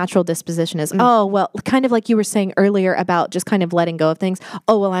our natural disposition is. Oh, well, kind of like you were saying earlier about just kind of letting go of things.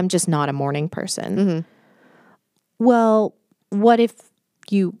 Oh, well, I'm just not a morning person. Well, what if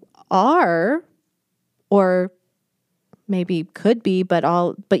you are, or maybe could be, but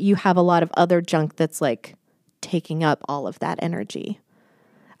you have a lot of other junk that's taking up all of that energy?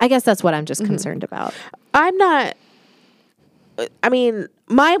 I guess that's what I'm just concerned about. My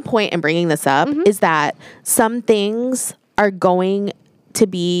point in bringing this up is that some patterns are going to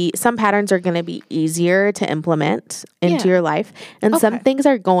be easier to implement into your life, and some things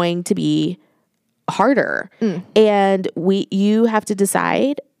are going to be harder. And you have to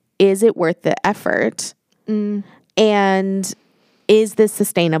decide, is it worth the effort? And is this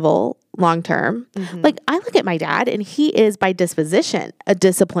sustainable long term? I look at my dad, and he is by disposition a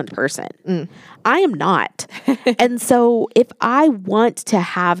disciplined person. I am not. And so if I want to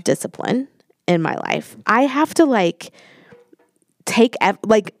have discipline in my life, I have to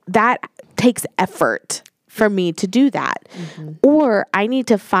that takes effort for me to do that. Or I need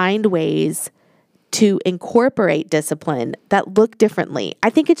to find ways to incorporate discipline that look differently. I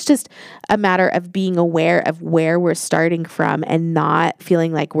think it's just a matter of being aware of where we're starting from and not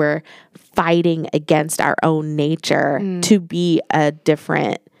feeling like we're fighting against our own nature to be a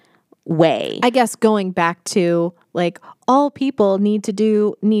different way. I guess going back to all people need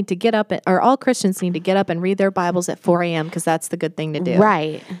to get up, or all Christians need to get up and read their Bibles at 4 a.m. because that's the good thing to do.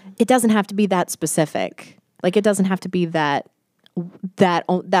 Right. It doesn't have to be that specific. It doesn't have to be that's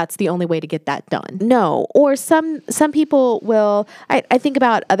the only way to get that done. No. Or some people will, I think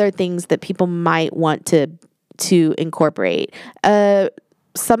about other things that people might want to incorporate.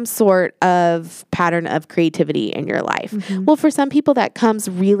 Some sort of pattern of creativity in your life. Well, for some people that comes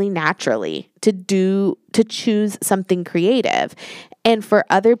really naturally to choose something creative. And for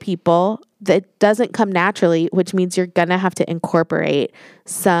other people that doesn't come naturally, which means you're going to have to incorporate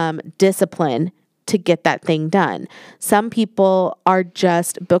some discipline to get that thing done. Some people are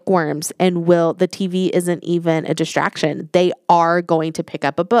just bookworms and the TV isn't even a distraction. They are going to pick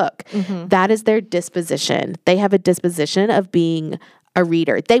up a book. That is their disposition. They have a disposition of being a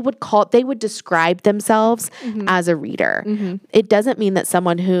reader. They would describe themselves as a reader. It doesn't mean that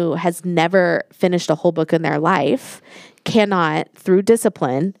someone who has never finished a whole book in their life cannot, through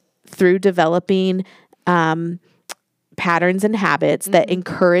discipline, through developing patterns and habits that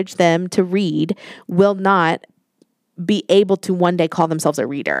encourage them to read, will not be able to one day call themselves a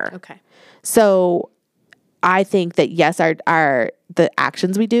reader. Okay. So I think that yes, the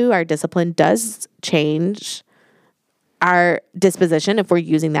actions we do, our discipline does change our disposition, if we're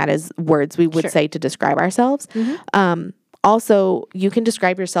using that as words we would say to describe ourselves. Also, you can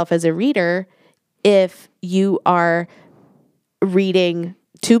describe yourself as a reader if you are reading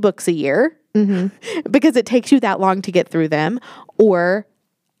 2 books a year because it takes you that long to get through them, or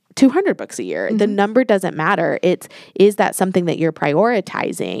 200 books a year. The number doesn't matter. Is that something that you're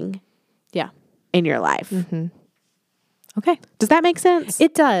prioritizing in your life? Okay. Does that make sense?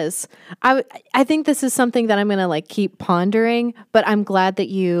 It does. I think this is something that I'm going to keep pondering, but I'm glad that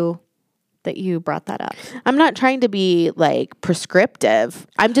you brought that up. I'm not trying to be prescriptive.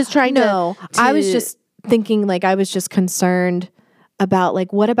 I'm just trying to. I was just thinking, I was just concerned about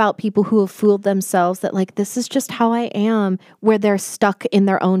what about people who have fooled themselves that this is just how I am, where they're stuck in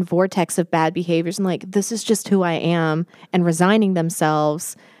their own vortex of bad behaviors and this is just who I am, and resigning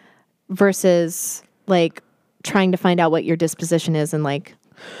themselves versus trying to find out what your disposition is and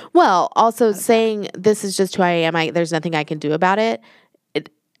also saying this is just who I am. There's nothing I can do about it.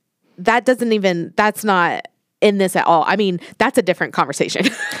 That's not in this at all. I mean, that's a different conversation.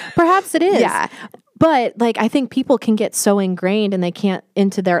 Perhaps it is. Yeah. But I think people can get so ingrained and they can't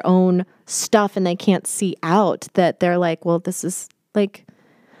into their own stuff and they can't see out that they're well, this is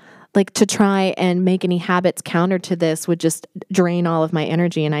to try and make any habits counter to this would just drain all of my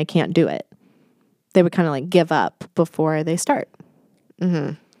energy and I can't do it. They would kind of give up before they start.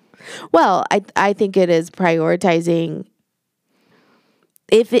 Well, I think it is prioritizing.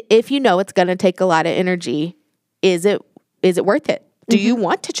 If you know it's going to take a lot of energy, is it worth it? Do you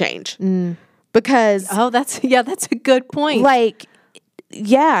want to change? Because that's a good point.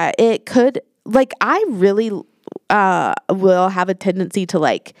 It could. I really will have a tendency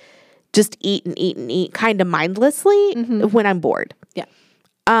to just eat and eat and eat kind of mindlessly when I'm bored. Yeah.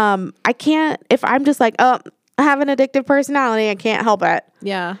 I can't, if I'm just I have an addictive personality, I can't help it.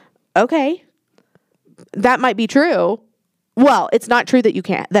 Yeah. Okay. That might be true. Well, it's not true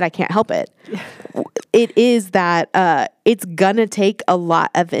that I can't help it. It is that it's gonna take a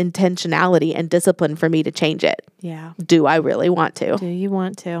lot of intentionality and discipline for me to change it. Yeah. Do I really want to? Do you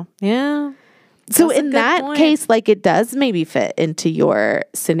want to? Yeah. So in that case, it does maybe fit into your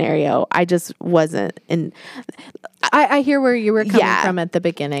scenario. I just wasn't in. I hear where you were coming from at the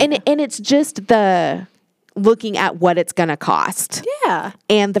beginning. And it's just the looking at what it's going to cost. Yeah.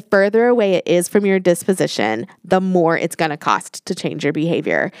 And the further away it is from your disposition, the more it's going to cost to change your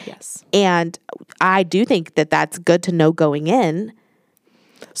behavior. Yes. And I do think that that's good to know going in.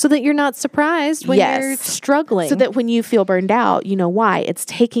 So that you're not surprised when you're struggling. So that when you feel burned out, you know why. It's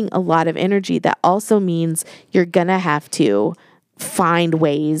taking a lot of energy. That also means you're going to have to find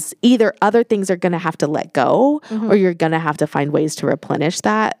ways. Either other things are going to have to let go or you're going to have to find ways to replenish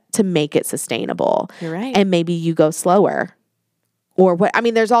that to make it sustainable. You're right. And maybe you go slower. Or what? I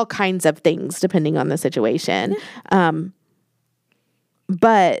mean, there's all kinds of things depending on the situation. Yeah.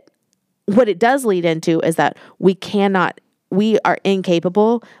 But what it does lead into is that we are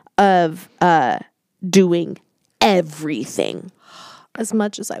incapable of doing everything. As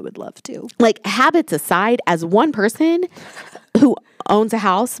much as I would love to. Habits aside, as one person who owns a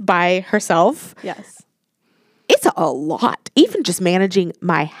house by herself. Yes. It's a lot. Even just managing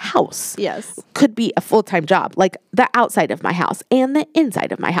my house. Yes. Could be a full-time job. The outside of my house and the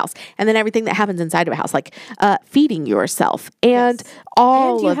inside of my house. And then everything that happens inside of a house. Feeding yourself. And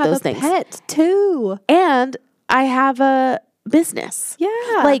all of those things. And you have a pet too. And I have a business.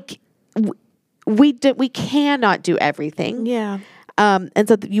 Yeah. We cannot do everything. Yeah. And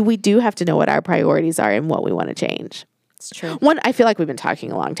so we do have to know what our priorities are and what we want to change. It's true. I feel like we've been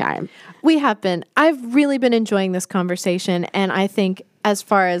talking a long time. We have been. I've really been enjoying this conversation. And I think as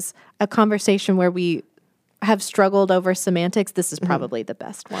far as a conversation where we have struggled over semantics, this is probably the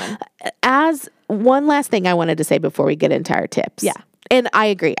best one. As one last thing I wanted to say before we get into our tips. Yeah. And I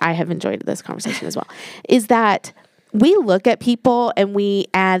agree. I have enjoyed this conversation as well. Is that we look at people and we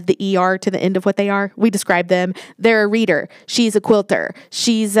add the ER to the end of what they are. We describe them. They're a reader. She's a quilter.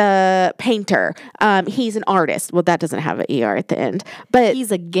 She's a painter. He's an artist. Well, that doesn't have an ER at the end, but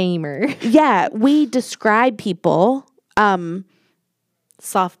He's a gamer. yeah, we describe people.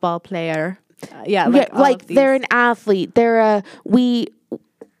 Softball player. Yeah, Like they're an athlete. And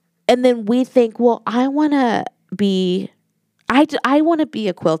then we think, well, I want to be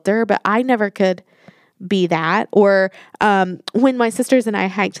a quilter, but I never could be that. Or when my sisters and I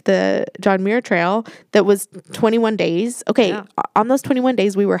hiked the John Muir Trail, that was 21 days. Okay, Yeah. on those 21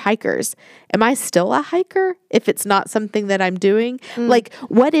 days, we were hikers. Am I still a hiker if it's not something that I'm doing? Like,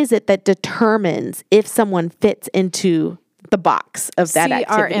 what is it that determines if someone fits into the box of that See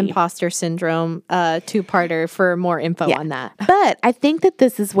our activity? imposter syndrome two-parter for more info on that. But I think that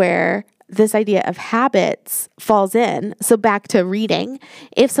this is where this idea of habits falls in. So back to reading.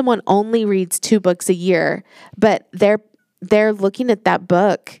 If someone only reads 2 books a year, but they're looking at that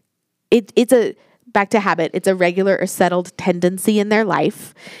book, it's a back to habit. It's a regular or settled tendency in their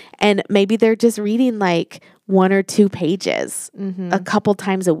life. And maybe they're just reading like 1 or 2 pages a couple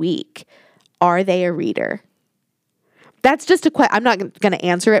times a week. Are they a reader? That's just a question. I'm not going to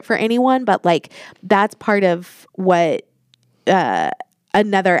answer it for anyone, but like that's part of what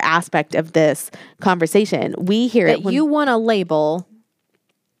another aspect of this conversation. We hear it when You want a label,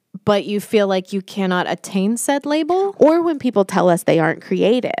 but you feel like you cannot attain said label? or when people tell us they aren't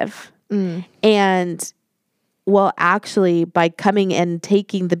creative. And well, actually, by coming and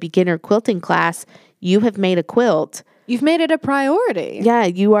taking the beginner quilting class, you have made a quilt. You've made it a priority. Yeah,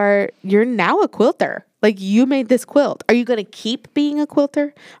 you're now a quilter. Like you made this quilt. Are you going to keep being a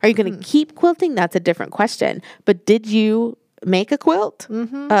quilter? Are you going to keep quilting? That's a different question. But did you make a quilt?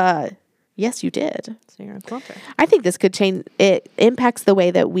 Yes, you did. So you're a quilter. I think this could change. It impacts the way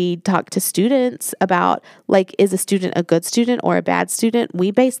that we talk to students about like, is a student a good student or a bad student?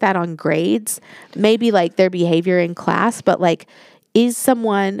 We base that on grades, maybe like their behavior in class, but like, is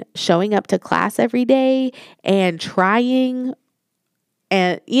someone showing up to class every day and trying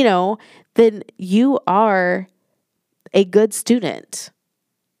and, then you are a good student,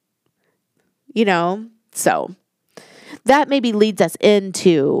 So that maybe leads us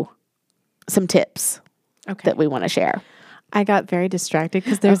into some tips that we want to share. I got very distracted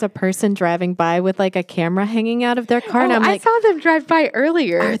because there's a person driving by with like a camera hanging out of their car. And I'm I like, saw them drive by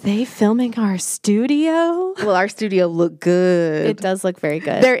earlier. are they filming our studio? Well, our studio looked good. It does look very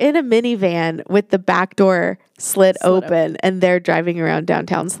good. They're in a minivan with the back door slit open, and they're driving around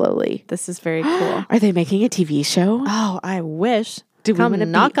downtown slowly. This is very cool. Are they making a TV show? Oh, I wish. Do we Come wanna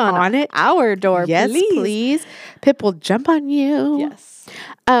be knock on it? our door, Yes, please. please. Pip will jump on you. Yes.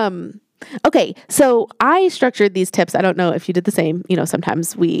 Okay, so I structured these tips. I don't know if you did the same.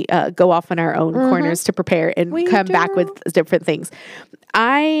 Sometimes we go off on our own corners to prepare and come back with different things.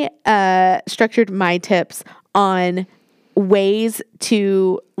 I structured my tips on ways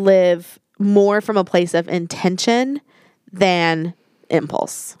to live more from a place of intention than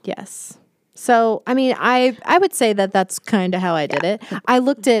impulse. Yes. So, I mean, I would say that that's kind of how I did it. I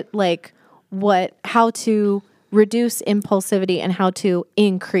looked at like how to reduce impulsivity and how to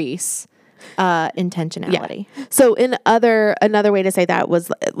increase intentionality. Yeah. So another way to say that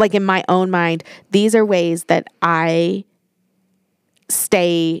was like in my own mind, these are ways that I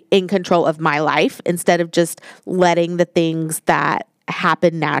stay in control of my life instead of just letting the things that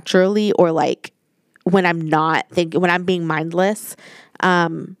happen naturally or like when I'm not thinking, when I'm being mindless,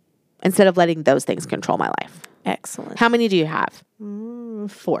 instead of letting those things control my life. Excellent. How many do you have?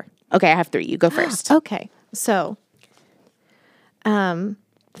 4. Okay, I have 3. You go first. Okay. So,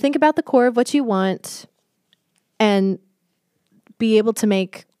 think about the core of what you want and be able to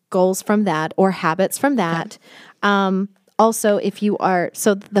make goals from that or habits from that. Also,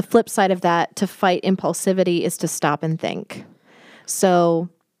 so the flip side of that to fight impulsivity is to stop and think. So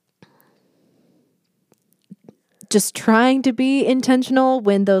just trying to be intentional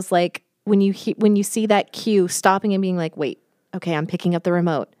when those like, when you see that cue, stopping and being like, wait, okay, I'm picking up the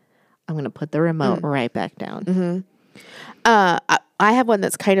remote. I'm going to put the remote right back down. I have one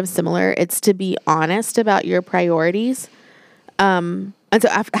that's kind of similar. It's to be honest about your priorities. And so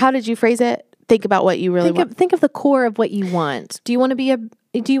how did you phrase it? Think about what you really want. Think of the core of what you want. Do you want to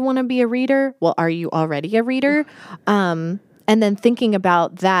be a reader? Well, are you already a reader? And then thinking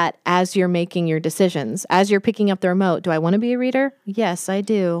about that as you're making your decisions, as you're picking up the remote. Do I want to be a reader? Yes, I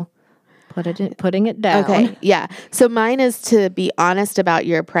do. Putting it down. Okay. Yeah. So mine is to be honest about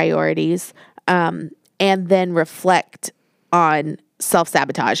your priorities, and then reflect on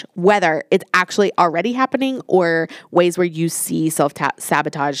self-sabotage, whether it's actually already happening or ways where you see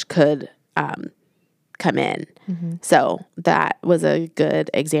self-sabotage could come in. So that was a good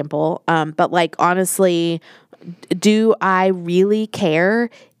example. But like, honestly, do I really care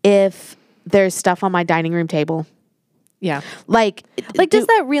if there's stuff on my dining room table? Yeah. Like, Does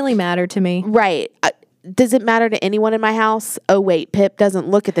that really matter to me? right. Does it matter to anyone in my house? Oh, wait, Pip doesn't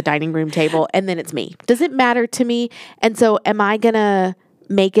look at the dining room table and then it's me. Does it matter to me? And so am I going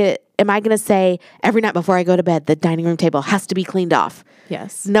to say every night before I go to bed, the dining room table has to be cleaned off?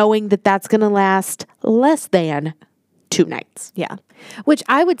 Yes. Knowing that that's going to last less than 2 nights. Yeah. Which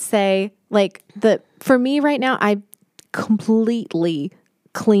I would say, like, for me right now, I completely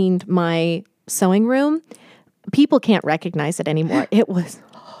cleaned my sewing room. People can't recognize it anymore. It was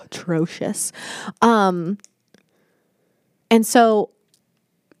atrocious. And so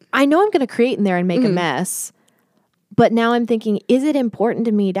I know I'm going to create in there and make a mess, but now I'm thinking, is it important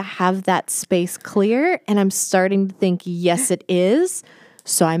to me to have that space clear? And I'm starting to think, yes, it is.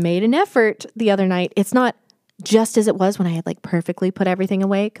 So I made an effort the other night. It's not just as it was when I had like perfectly put everything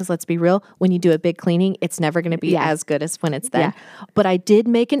away. Because let's be real, when you do a big cleaning, it's never going to be as good as when it's there. Yeah. But I did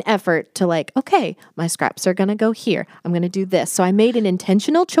make an effort to like, okay, my scraps are going to go here. I'm going to do this. So I made an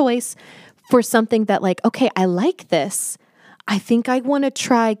intentional choice for something that like, okay, I like this. I think I want to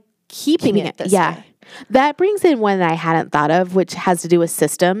try keeping it this way. That brings in one that I hadn't thought of, which has to do with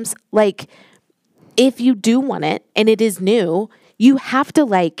systems. Like, if you do want it and it is new, you have to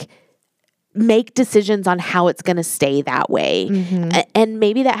like make decisions on how it's going to stay that way. And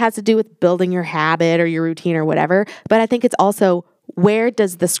maybe that has to do with building your habit or your routine or whatever. But I think it's also, where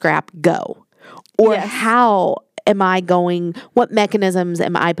does the scrap go? Or how am I going, what mechanisms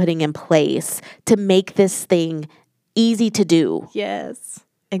am I putting in place to make this thing easy to do? Yes,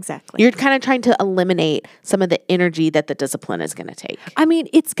 exactly. You're kind of trying to eliminate some of the energy that the discipline is going to take. I mean,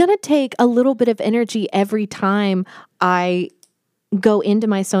 it's going to take a little bit of energy every time I go into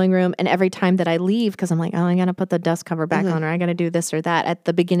my sewing room and every time that I leave, because I'm like, oh, I got to put the dust cover back on, or I got to do this or that at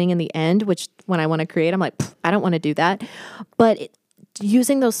the beginning and the end, which when I want to create, I'm like, I don't want to do that. But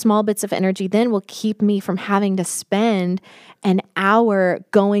using those small bits of energy then will keep me from having to spend an hour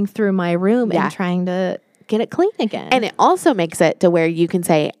going through my room and trying to get it clean again. And it also makes it to where you can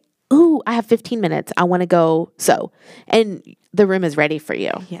say, ooh, I have 15 minutes. I want to go sew. And the room is ready for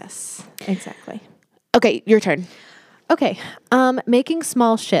you. Yes, exactly. Okay, your turn. Okay, making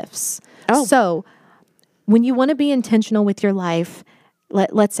small shifts. Oh. So when you want to be intentional with your life,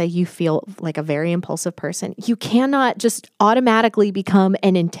 let's say you feel like a very impulsive person, you cannot just automatically become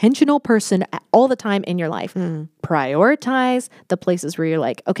an intentional person all the time in your life. Prioritize the places where you're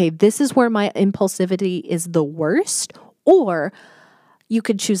like, okay, this is where my impulsivity is the worst, or you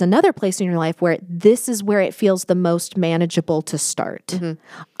could choose another place in your life where this is where it feels the most manageable to start.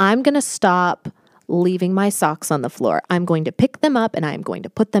 I'm going to stop leaving my socks on the floor. I'm going to pick them up and I'm going to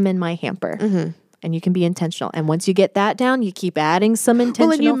put them in my hamper. And you can be intentional. And once you get that down, you keep adding some intentional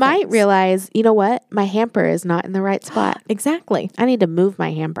Well, and you might realize, you know what? My hamper is not in the right spot. Exactly. I need to move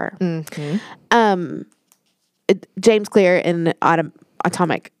my hamper. James Clear in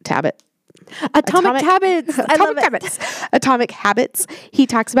Atomic Habits. Atomic Habits. He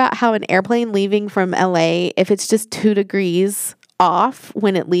talks about how an airplane leaving from LA, if it's just 2 degrees off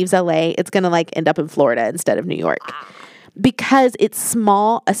when it leaves LA, it's going to like end up in Florida instead of New York. Because it's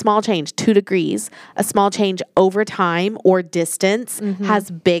a small change, 2 degrees, a small change over time or distance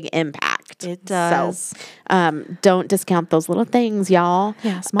has big impact. It does. So don't discount those little things, y'all.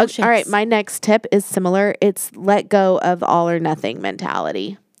 Yeah, small shifts. All right, my next tip is similar. It's let go of all or nothing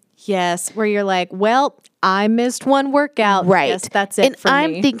mentality. Yes, where you're like, well, I missed one workout. Right. Yes, that's it for me.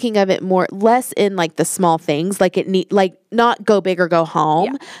 And I'm thinking of it less in like the small things, like not go big or go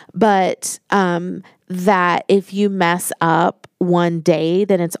home, but that if you mess up one day,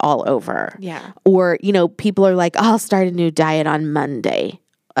 then it's all over. Yeah. Or, people are like, I'll start a new diet on Monday.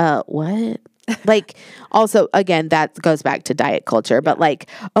 What? Like, also, again, that goes back to diet culture, but like,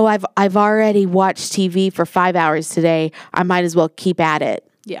 oh, I've already watched TV for 5 hours today. I might as well keep at it.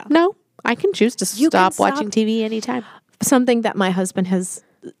 Yeah. No, I can choose to stop watching TV anytime. Something that my husband has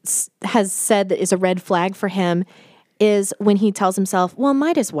said that is a red flag for him is when he tells himself, well,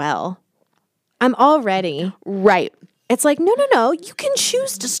 might as well. I'm all ready. Right. It's like, no. You can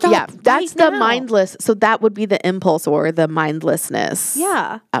choose to stop. Yeah, that's the mindless. So that would be the impulse or the mindlessness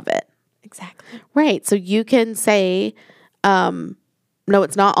of it. Exactly. Right. So you can say, no,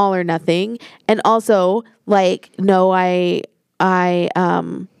 it's not all or nothing. And also like, no, I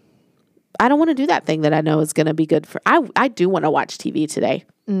don't want to do that thing that I know is going to be good for. I do want to watch TV today.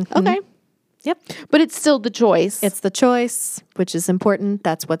 Okay. Yep. But it's still the choice. It's the choice, which is important.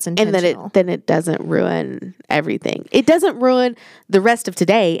 That's what's intentional. And then it doesn't ruin everything. It doesn't ruin the rest of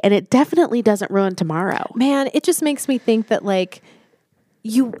today, and it definitely doesn't ruin tomorrow. Man, it just makes me think that like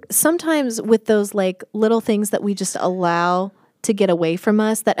you sometimes with those like little things that we just allow to get away from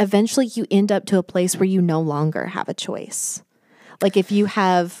us, that eventually you end up to a place where you no longer have a choice. Like if you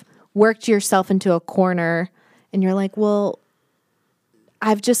have worked yourself into a corner and you're like, well,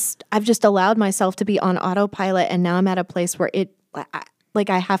 I've just allowed myself to be on autopilot, and now I'm at a place where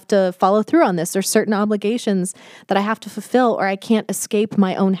I have to follow through on this. There's certain obligations that I have to fulfill, or I can't escape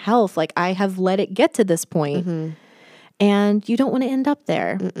my own health. Like I have let it get to this point, and you don't want to end up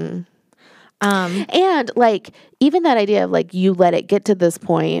there. And like even that idea of like you let it get to this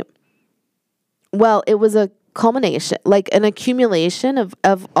point. Well, it was a culmination, like an accumulation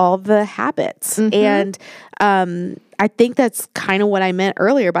of all the habits, and I think that's kind of what I meant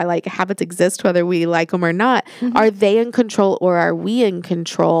earlier by like habits exist whether we like them or not. Are they in control or are we in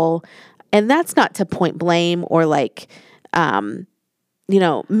control? And that's not to point blame or like,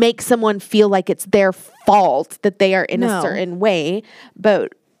 make someone feel like it's their fault that they are in a certain way.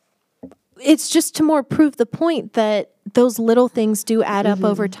 But it's just to more prove the point that those little things do add up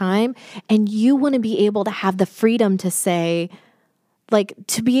over time. And you want to be able to have the freedom to say, like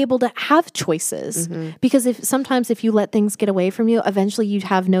to be able to have choices, because if you let things get away from you, eventually you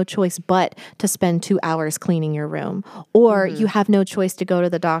have no choice but to spend 2 hours cleaning your room, or you have no choice to go to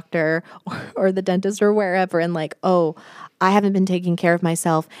the doctor or the dentist or wherever and like, oh, I haven't been taking care of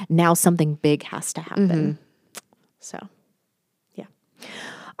myself. Now something big has to happen. So, yeah.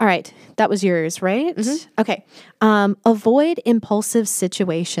 All right. That was yours, right? Okay. Avoid impulsive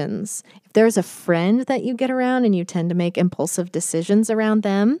situations. If there's a friend that you get around and you tend to make impulsive decisions around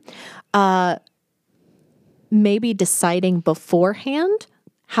them, maybe deciding beforehand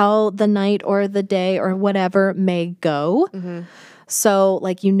how the night or the day or whatever may go. So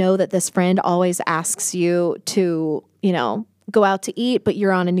like, that this friend always asks you to, go out to eat, but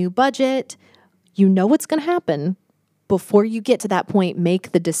you're on a new budget. You know what's going to happen. Before you get to that point,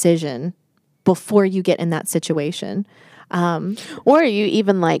 make the decision before you get in that situation. Or you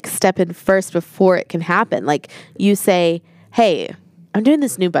even like step in first before it can happen. Like you say, hey, I'm doing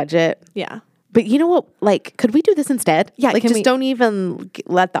this new budget. Yeah. But you know what? Like, could we do this instead? Yeah. Like, don't even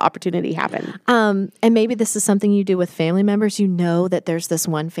let the opportunity happen. And maybe this is something you do with family members. You know that there's this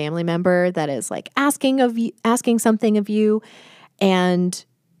one family member that is like asking something of you, and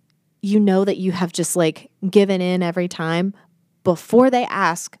you know that you have just like given in every time. Before they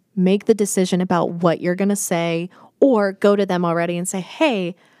ask, make the decision about what you're going to say, or go to them already and say,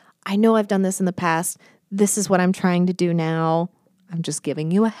 hey, I know I've done this in the past. This is what I'm trying to do now. I'm just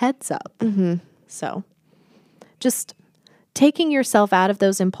giving you a heads up. So just taking yourself out of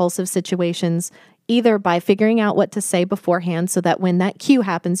those impulsive situations, either by figuring out what to say beforehand so that when that cue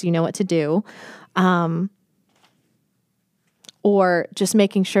happens, you know what to do. Or just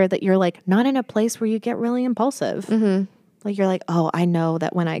making sure that you're like not in a place where you get really impulsive. Like you're like, oh, I know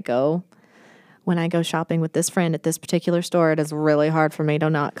that when I go shopping with this friend at this particular store, it is really hard for me to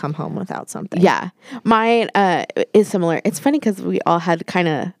not come home without something. Yeah. Mine is similar. It's funny because we all had kind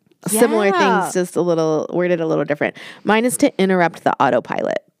of similar things, just worded a little different. Mine is to interrupt the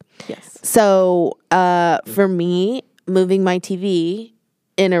autopilot. Yes. So for me, moving my TV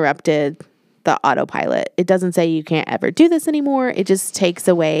interrupted the autopilot. It doesn't say you can't ever do this anymore. It just takes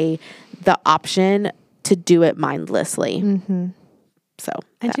away the option to do it mindlessly. So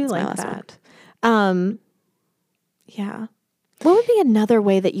I do like that. Yeah. What would be another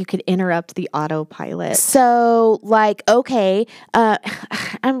way that you could interrupt the autopilot? So like, okay,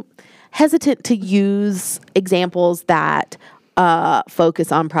 I'm hesitant to use examples that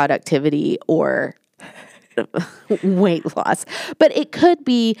focus on productivity or weight loss, but it could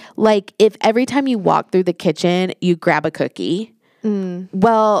be like if every time you walk through the kitchen, you grab a cookie.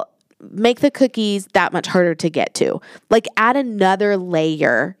 Well, make the cookies that much harder to get to. Like add another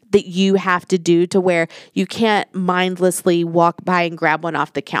layer that you have to do to where you can't mindlessly walk by and grab one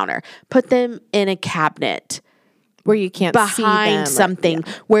off the counter. Put them in a cabinet where you can't see behind them, something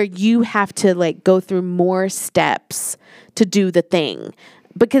where you have to like go through more steps to do the thing.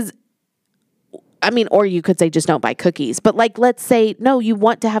 Because or you could say just don't buy cookies, but like, let's say, no, you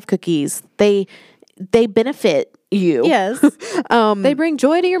want to have cookies. They benefit you. Yes. They bring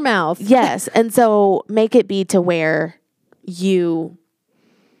joy to your mouth. Yes. And so make it be to where you're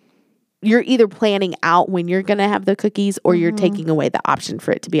either planning out when you're going to have the cookies or you're taking away the option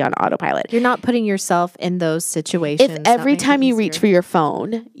for it to be on autopilot. You're not putting yourself in those situations. If every time you reach for your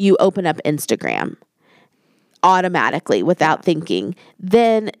phone, you open up Instagram, automatically without thinking.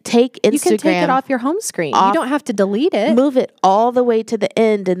 Then take Instagram. You can take it off your home screen. You don't have to delete it. Move it all the way to the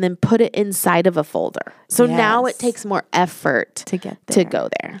end and then put it inside of a folder. So now it takes more effort to get there. to go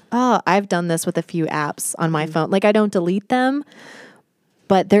there. Oh, I've done this with a few apps on my phone. Like I don't delete them,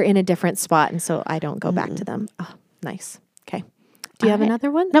 but they're in a different spot. And so I don't go back to them. Oh, nice. Okay. Do you have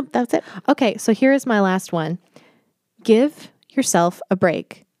another one? Nope, that's it. Okay. So here is my last one. Give yourself a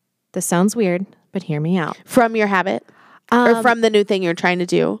break. This sounds weird, but hear me out. From your habit or from the new thing you're trying to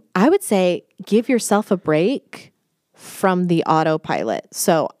do? I would say give yourself a break from the autopilot.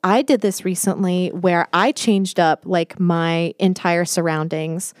 So I did this recently where I changed up like my entire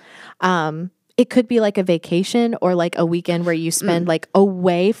surroundings. It could be like a vacation or like a weekend where you spend like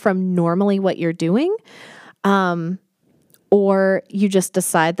away from normally what you're doing. Or you just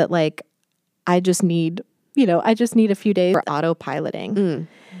decide that like, I just need a few days for autopiloting.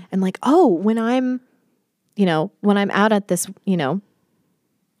 And like, oh, when I'm out at this,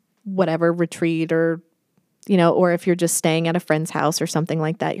 whatever retreat or if you're just staying at a friend's house or something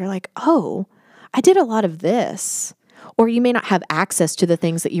like that, you're like, oh, I did a lot of this. Or you may not have access to the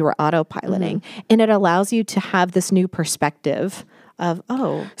things that you were autopiloting. And it allows you to have this new perspective of,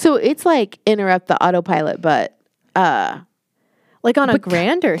 oh. So it's like interrupt the autopilot, but like on a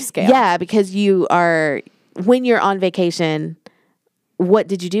grander scale. Yeah, because when you're on vacation, what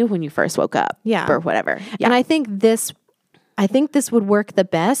did you do when you first woke up? Yeah. Or whatever. Yeah. And I think this would work the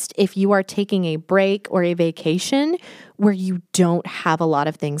best if you are taking a break or a vacation where you don't have a lot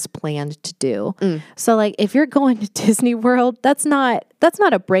of things planned to do. So like if you're going to Disney World, that's not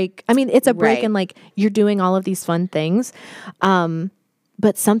a break. I mean, it's a break and like you're doing all of these fun things.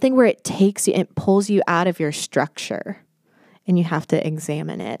 But something where it pulls you out of your structure and you have to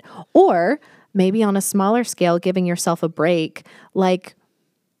examine it. Or maybe on a smaller scale, giving yourself a break, like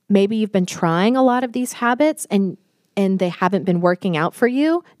maybe you've been trying a lot of these habits and they haven't been working out for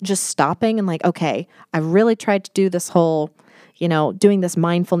you, just stopping and like, okay, I really tried to do this whole, doing this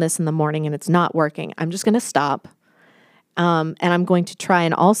mindfulness in the morning and it's not working. I'm just going to stop. And I'm going to try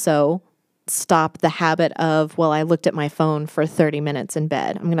and also stop the habit of, well, I looked at my phone for 30 minutes in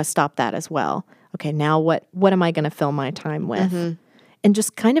bed. I'm going to stop that as well. Okay, now what am I going to fill my time with? And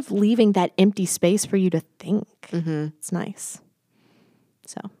just kind of leaving that empty space for you to think. It's nice.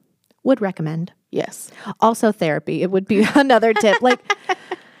 So, would recommend. Yes. Also therapy. It would be another tip. Like,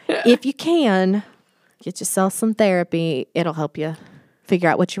 if you can, get yourself some therapy. It'll help you figure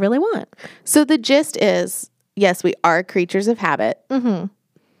out what you really want. So the gist is, yes, we are creatures of habit.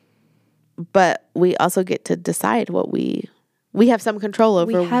 But we also get to decide what we have some control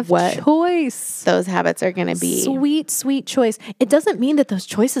over we have what choice. Those habits are going to be. Sweet, sweet choice. It doesn't mean that those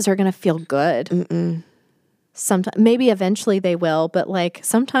choices are going to feel good. Sometimes, maybe eventually they will, but like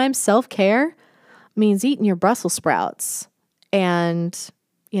sometimes self-care means eating your Brussels sprouts and,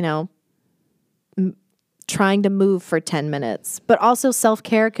 trying to move for 10 minutes. But also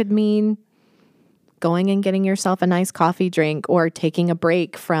self-care could mean going and getting yourself a nice coffee drink or taking a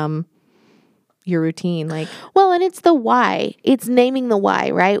break from your routine. Well, and it's the why. It's naming the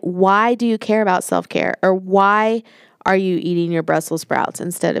why, right? Why do you care about self-care? Or why are you eating your Brussels sprouts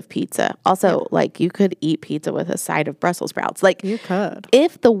instead of pizza? Also, you could eat pizza with a side of Brussels sprouts. You could.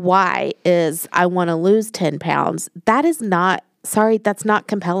 If the why is I want to lose 10 pounds, that's not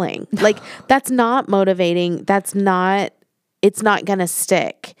compelling. That's not motivating. It's not going to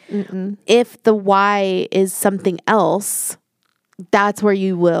stick. If the why is something else, that's where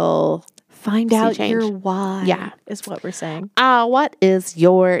you will find out change. Your why. Yeah. Is what we're saying. What is do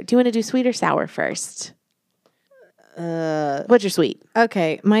you want to do sweet or sour first? What's your sweet?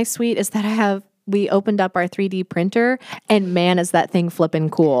 Okay. My sweet is that we opened up our 3D printer and man, is that thing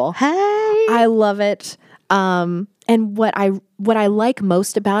flipping cool. Hey. I love it. And what I like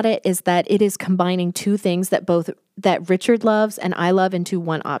most about it is that it is combining two things that Richard loves and I love into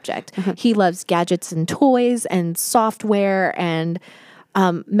one object. He loves gadgets and toys and software and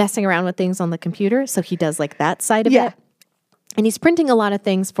messing around with things on the computer. So he does like that side of it. And he's printing a lot of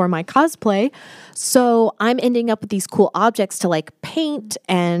things for my cosplay. So I'm ending up with these cool objects to paint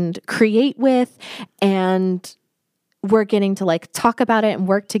and create with. And we're getting to talk about it and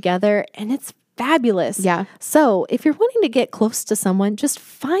work together. And it's fabulous. Yeah. So if you're wanting to get close to someone, just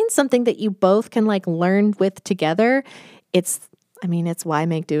find something that you both can learn with together. It's why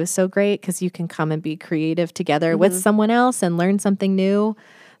Make Do is so great, because you can come and be creative together with someone else and learn something new.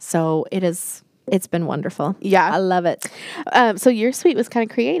 So it's been wonderful. Yeah. I love it. So your sweet was kind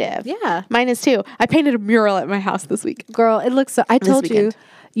of creative. Yeah. Mine is too. I painted a mural at my house this week. Girl, it looks so, I told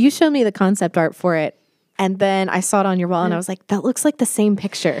you showed me the concept art for it. And then I saw it on your wall and I was like, that looks like the same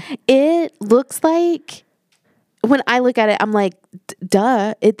picture. It looks like when I look at it, I'm like,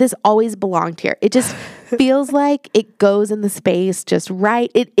 duh, this always belonged here. It just feels like it goes in the space just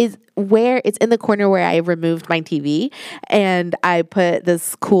right. It is where it's in the corner where I removed my TV, and I put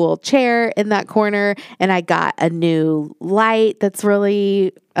this cool chair in that corner, and I got a new light that's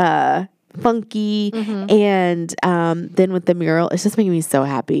really funky. And then with the mural, it's just making me so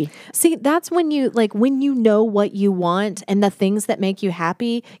happy. See, that's when you know what you want and the things that make you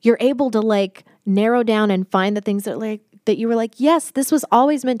happy, you're able to like narrow down and find the things that you were like, yes, this was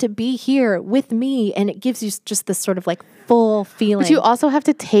always meant to be here with me. And it gives you just this sort of like full feeling. But you also have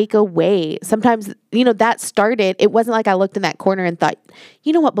to take away. Sometimes, that started, it wasn't like I looked in that corner and thought,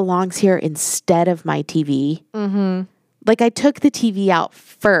 you know what belongs here instead of my TV? Like I took the TV out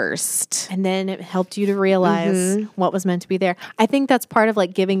first. And then it helped you to realize what was meant to be there. I think that's part of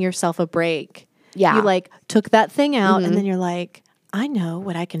like giving yourself a break. Yeah. You like took that thing out and then you're like, I know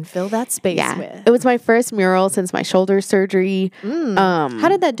what I can fill that space with. It was my first mural since my shoulder surgery. How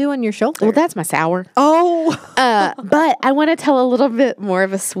did that do on your shoulder? Well, that's my sour. Oh. But I want to tell a little bit more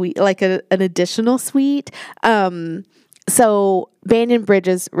of a sweet, like an additional sweet. So Banyan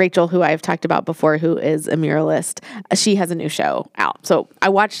Bridges, Rachel, who I've talked about before, who is a muralist, she has a new show out. So I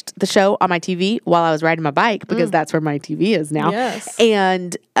watched the show on my TV while I was riding my bike because that's where my TV is now. Yes.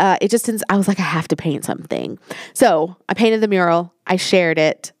 And it just, I was like, I have to paint something. So I painted the mural, I shared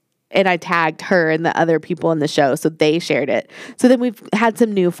it, and I tagged her and the other people in the show. So they shared it. So then we've had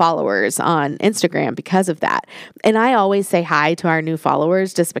some new followers on Instagram because of that. And I always say hi to our new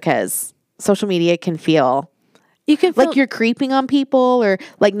followers just because social media can feel... You can feel like you're creeping on people or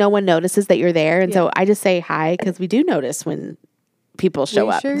like no one notices that you're there. And so I just say hi because we do notice when people show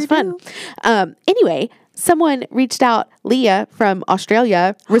up. Sure it's fun. Anyway, someone reached out, Leah from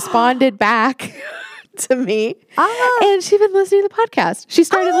Australia, responded back to me. And she'd been listening to the podcast. She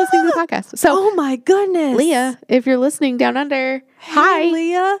started listening to the podcast. So, oh my goodness. Leah, if you're listening down under, hi.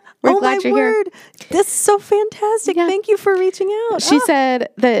 Leah. We're glad you're here. This is so fantastic. Yeah. Thank you for reaching out. She said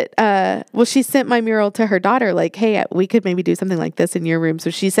that, she sent my mural to her daughter, like, hey, we could maybe do something like this in your room. So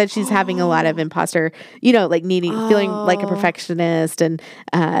she said she's having a lot of imposter, like feeling like a perfectionist and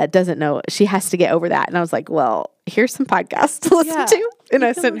doesn't know. She has to get over that. And I was like, well, here's some podcasts to listen to. And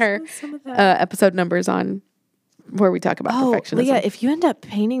I sent her episode numbers on where we talk about perfectionism. Leah, if you end up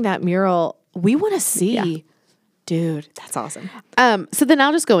painting that mural, we want to see. Yeah. Dude, that's awesome. So then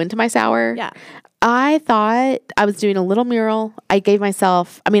I'll just go into my sour. Yeah. I thought I was doing a little mural. I gave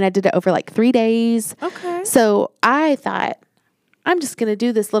myself, I did it over like 3 days. Okay. So I thought, I'm just going to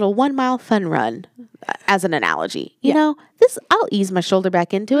do this little 1 mile fun run as an analogy. You know, I'll ease my shoulder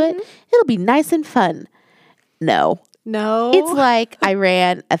back into it. It'll be nice and fun. No. It's like I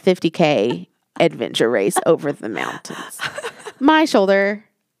ran a 50K adventure race over the mountains. My shoulder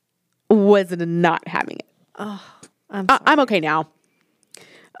was not having it. Oh, I'm okay now.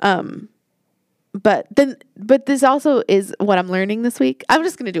 But this also is what I'm learning this week. I'm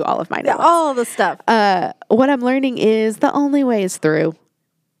just going to do all of my notes. All the stuff. What I'm learning is the only way is through.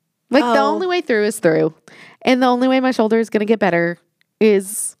 The only way through is through. And the only way my shoulder is going to get better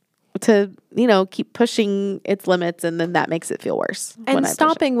is to, keep pushing its limits, and then that makes it feel worse. And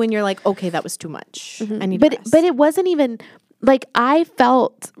stopping when you're like, okay, that was too much. I need but it wasn't even like I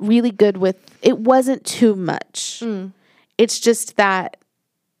felt really good with it. Wasn't too much. It's just that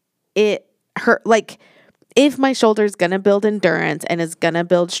it hurt. Like if my shoulder is going to build endurance and is going to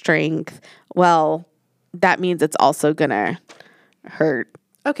build strength, well, that means it's also going to hurt.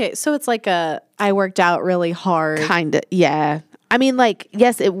 Okay, so it's like I worked out really hard. Kind of, yeah.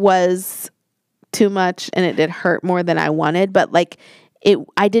 Yes, it was too much and it did hurt more than I wanted, but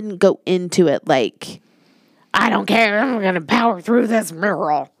I didn't go into it like, I don't care, I'm going to power through this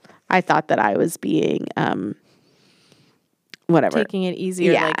mural. I thought that I was being, whatever. Taking it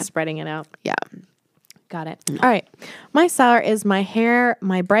easier, like spreading it out. Yeah. Got it. All right. My sour is my hair.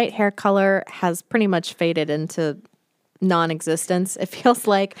 My bright hair color has pretty much faded into non-existence, it feels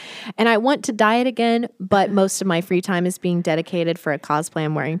like. And I want to dye it again, but most of my free time is being dedicated for a cosplay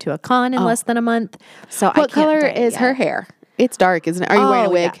I'm wearing to a con in less than a month. So I can't. What color is her hair? It's dark, isn't it? Are you wearing a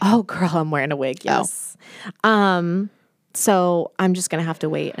wig? Yeah. Oh, girl, I'm wearing a wig. Yes. So I'm just gonna have to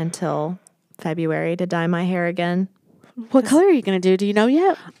wait until February to dye my hair again. What color are you gonna do? Do you know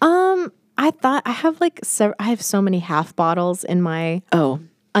yet? I thought I have I have so many half bottles in my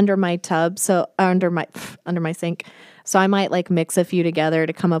under my tub, so under my sink. So I might mix a few together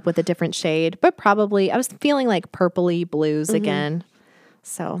to come up with a different shade, but probably I was feeling like purpley blues again.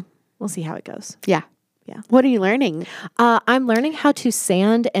 So we'll see how it goes. Yeah. Yeah. What are you learning? I'm learning how to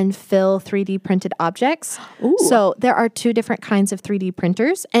sand and fill 3D printed objects. Ooh. So there are 2 different kinds of 3D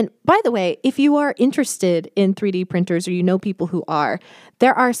printers. And by the way, if you are interested in 3D printers or you know people who are,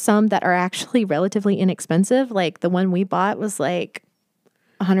 there are some that are actually relatively inexpensive. Like the one we bought was like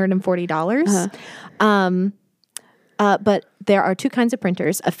 $140. But there are 2 kinds of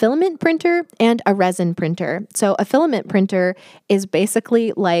printers, a filament printer and a resin printer. So a filament printer is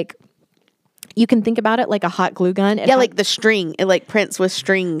basically like, you can think about it like a hot glue gun. Like the string. It like prints with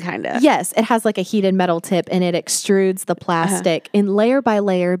string kind of. Yes, it has like a heated metal tip and it extrudes the plastic and layer by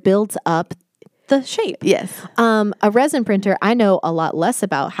layer builds up the shape. Yes. A resin printer, I know a lot less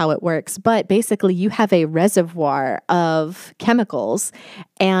about how it works, but basically you have a reservoir of chemicals,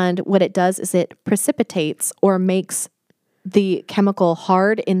 and what it does is it precipitates or makes the chemical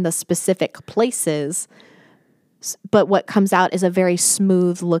hard in the specific places, but what comes out is a very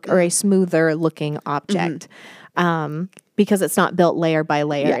smooth look or a smoother looking object. Because it's not built layer by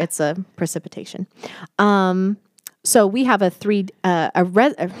layer. Yeah. It's a precipitation. So we have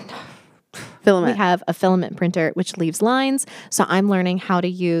Filament. we have a filament printer which leaves lines. So I'm learning how to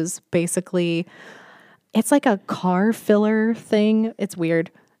use basically, it's like a car filler thing. It's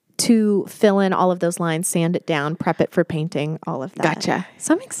weird. To fill in all of those lines, sand it down, prep it for painting, all of that. Gotcha.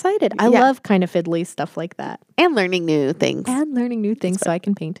 So I'm excited. I love kind of fiddly stuff like that. And learning new things. And learning new things so I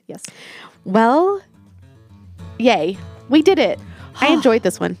can paint. Yes. Well, yay. We did it. I enjoyed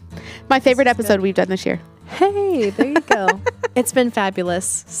this one. My favorite episode we've done this year. Hey, there you go. It's been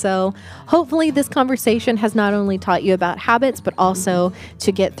fabulous. So hopefully this conversation has not only taught you about habits, but also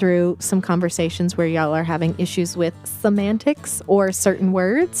to get through some conversations where y'all are having issues with semantics or certain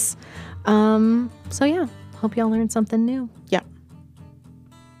words. So yeah, hope y'all learned something new. Yeah.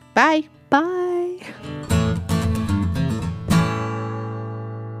 Bye. Bye.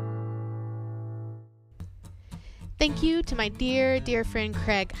 Thank you to my dear, dear friend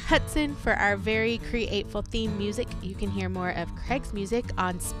Craig Hudson for our very createful theme music. You can hear more of Craig's music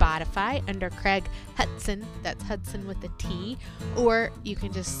on Spotify under Craig Hudson. That's Hudson with a T. Or you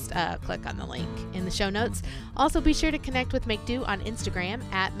can just click on the link in the show notes. Also, be sure to connect with Make Do on Instagram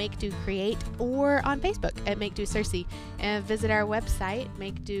at Make Do Create or on Facebook at Make Do Cersei. And visit our website,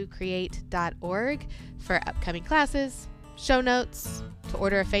 makedocreate.org, for upcoming classes, show notes, to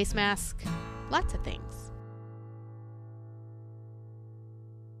order a face mask, lots of things.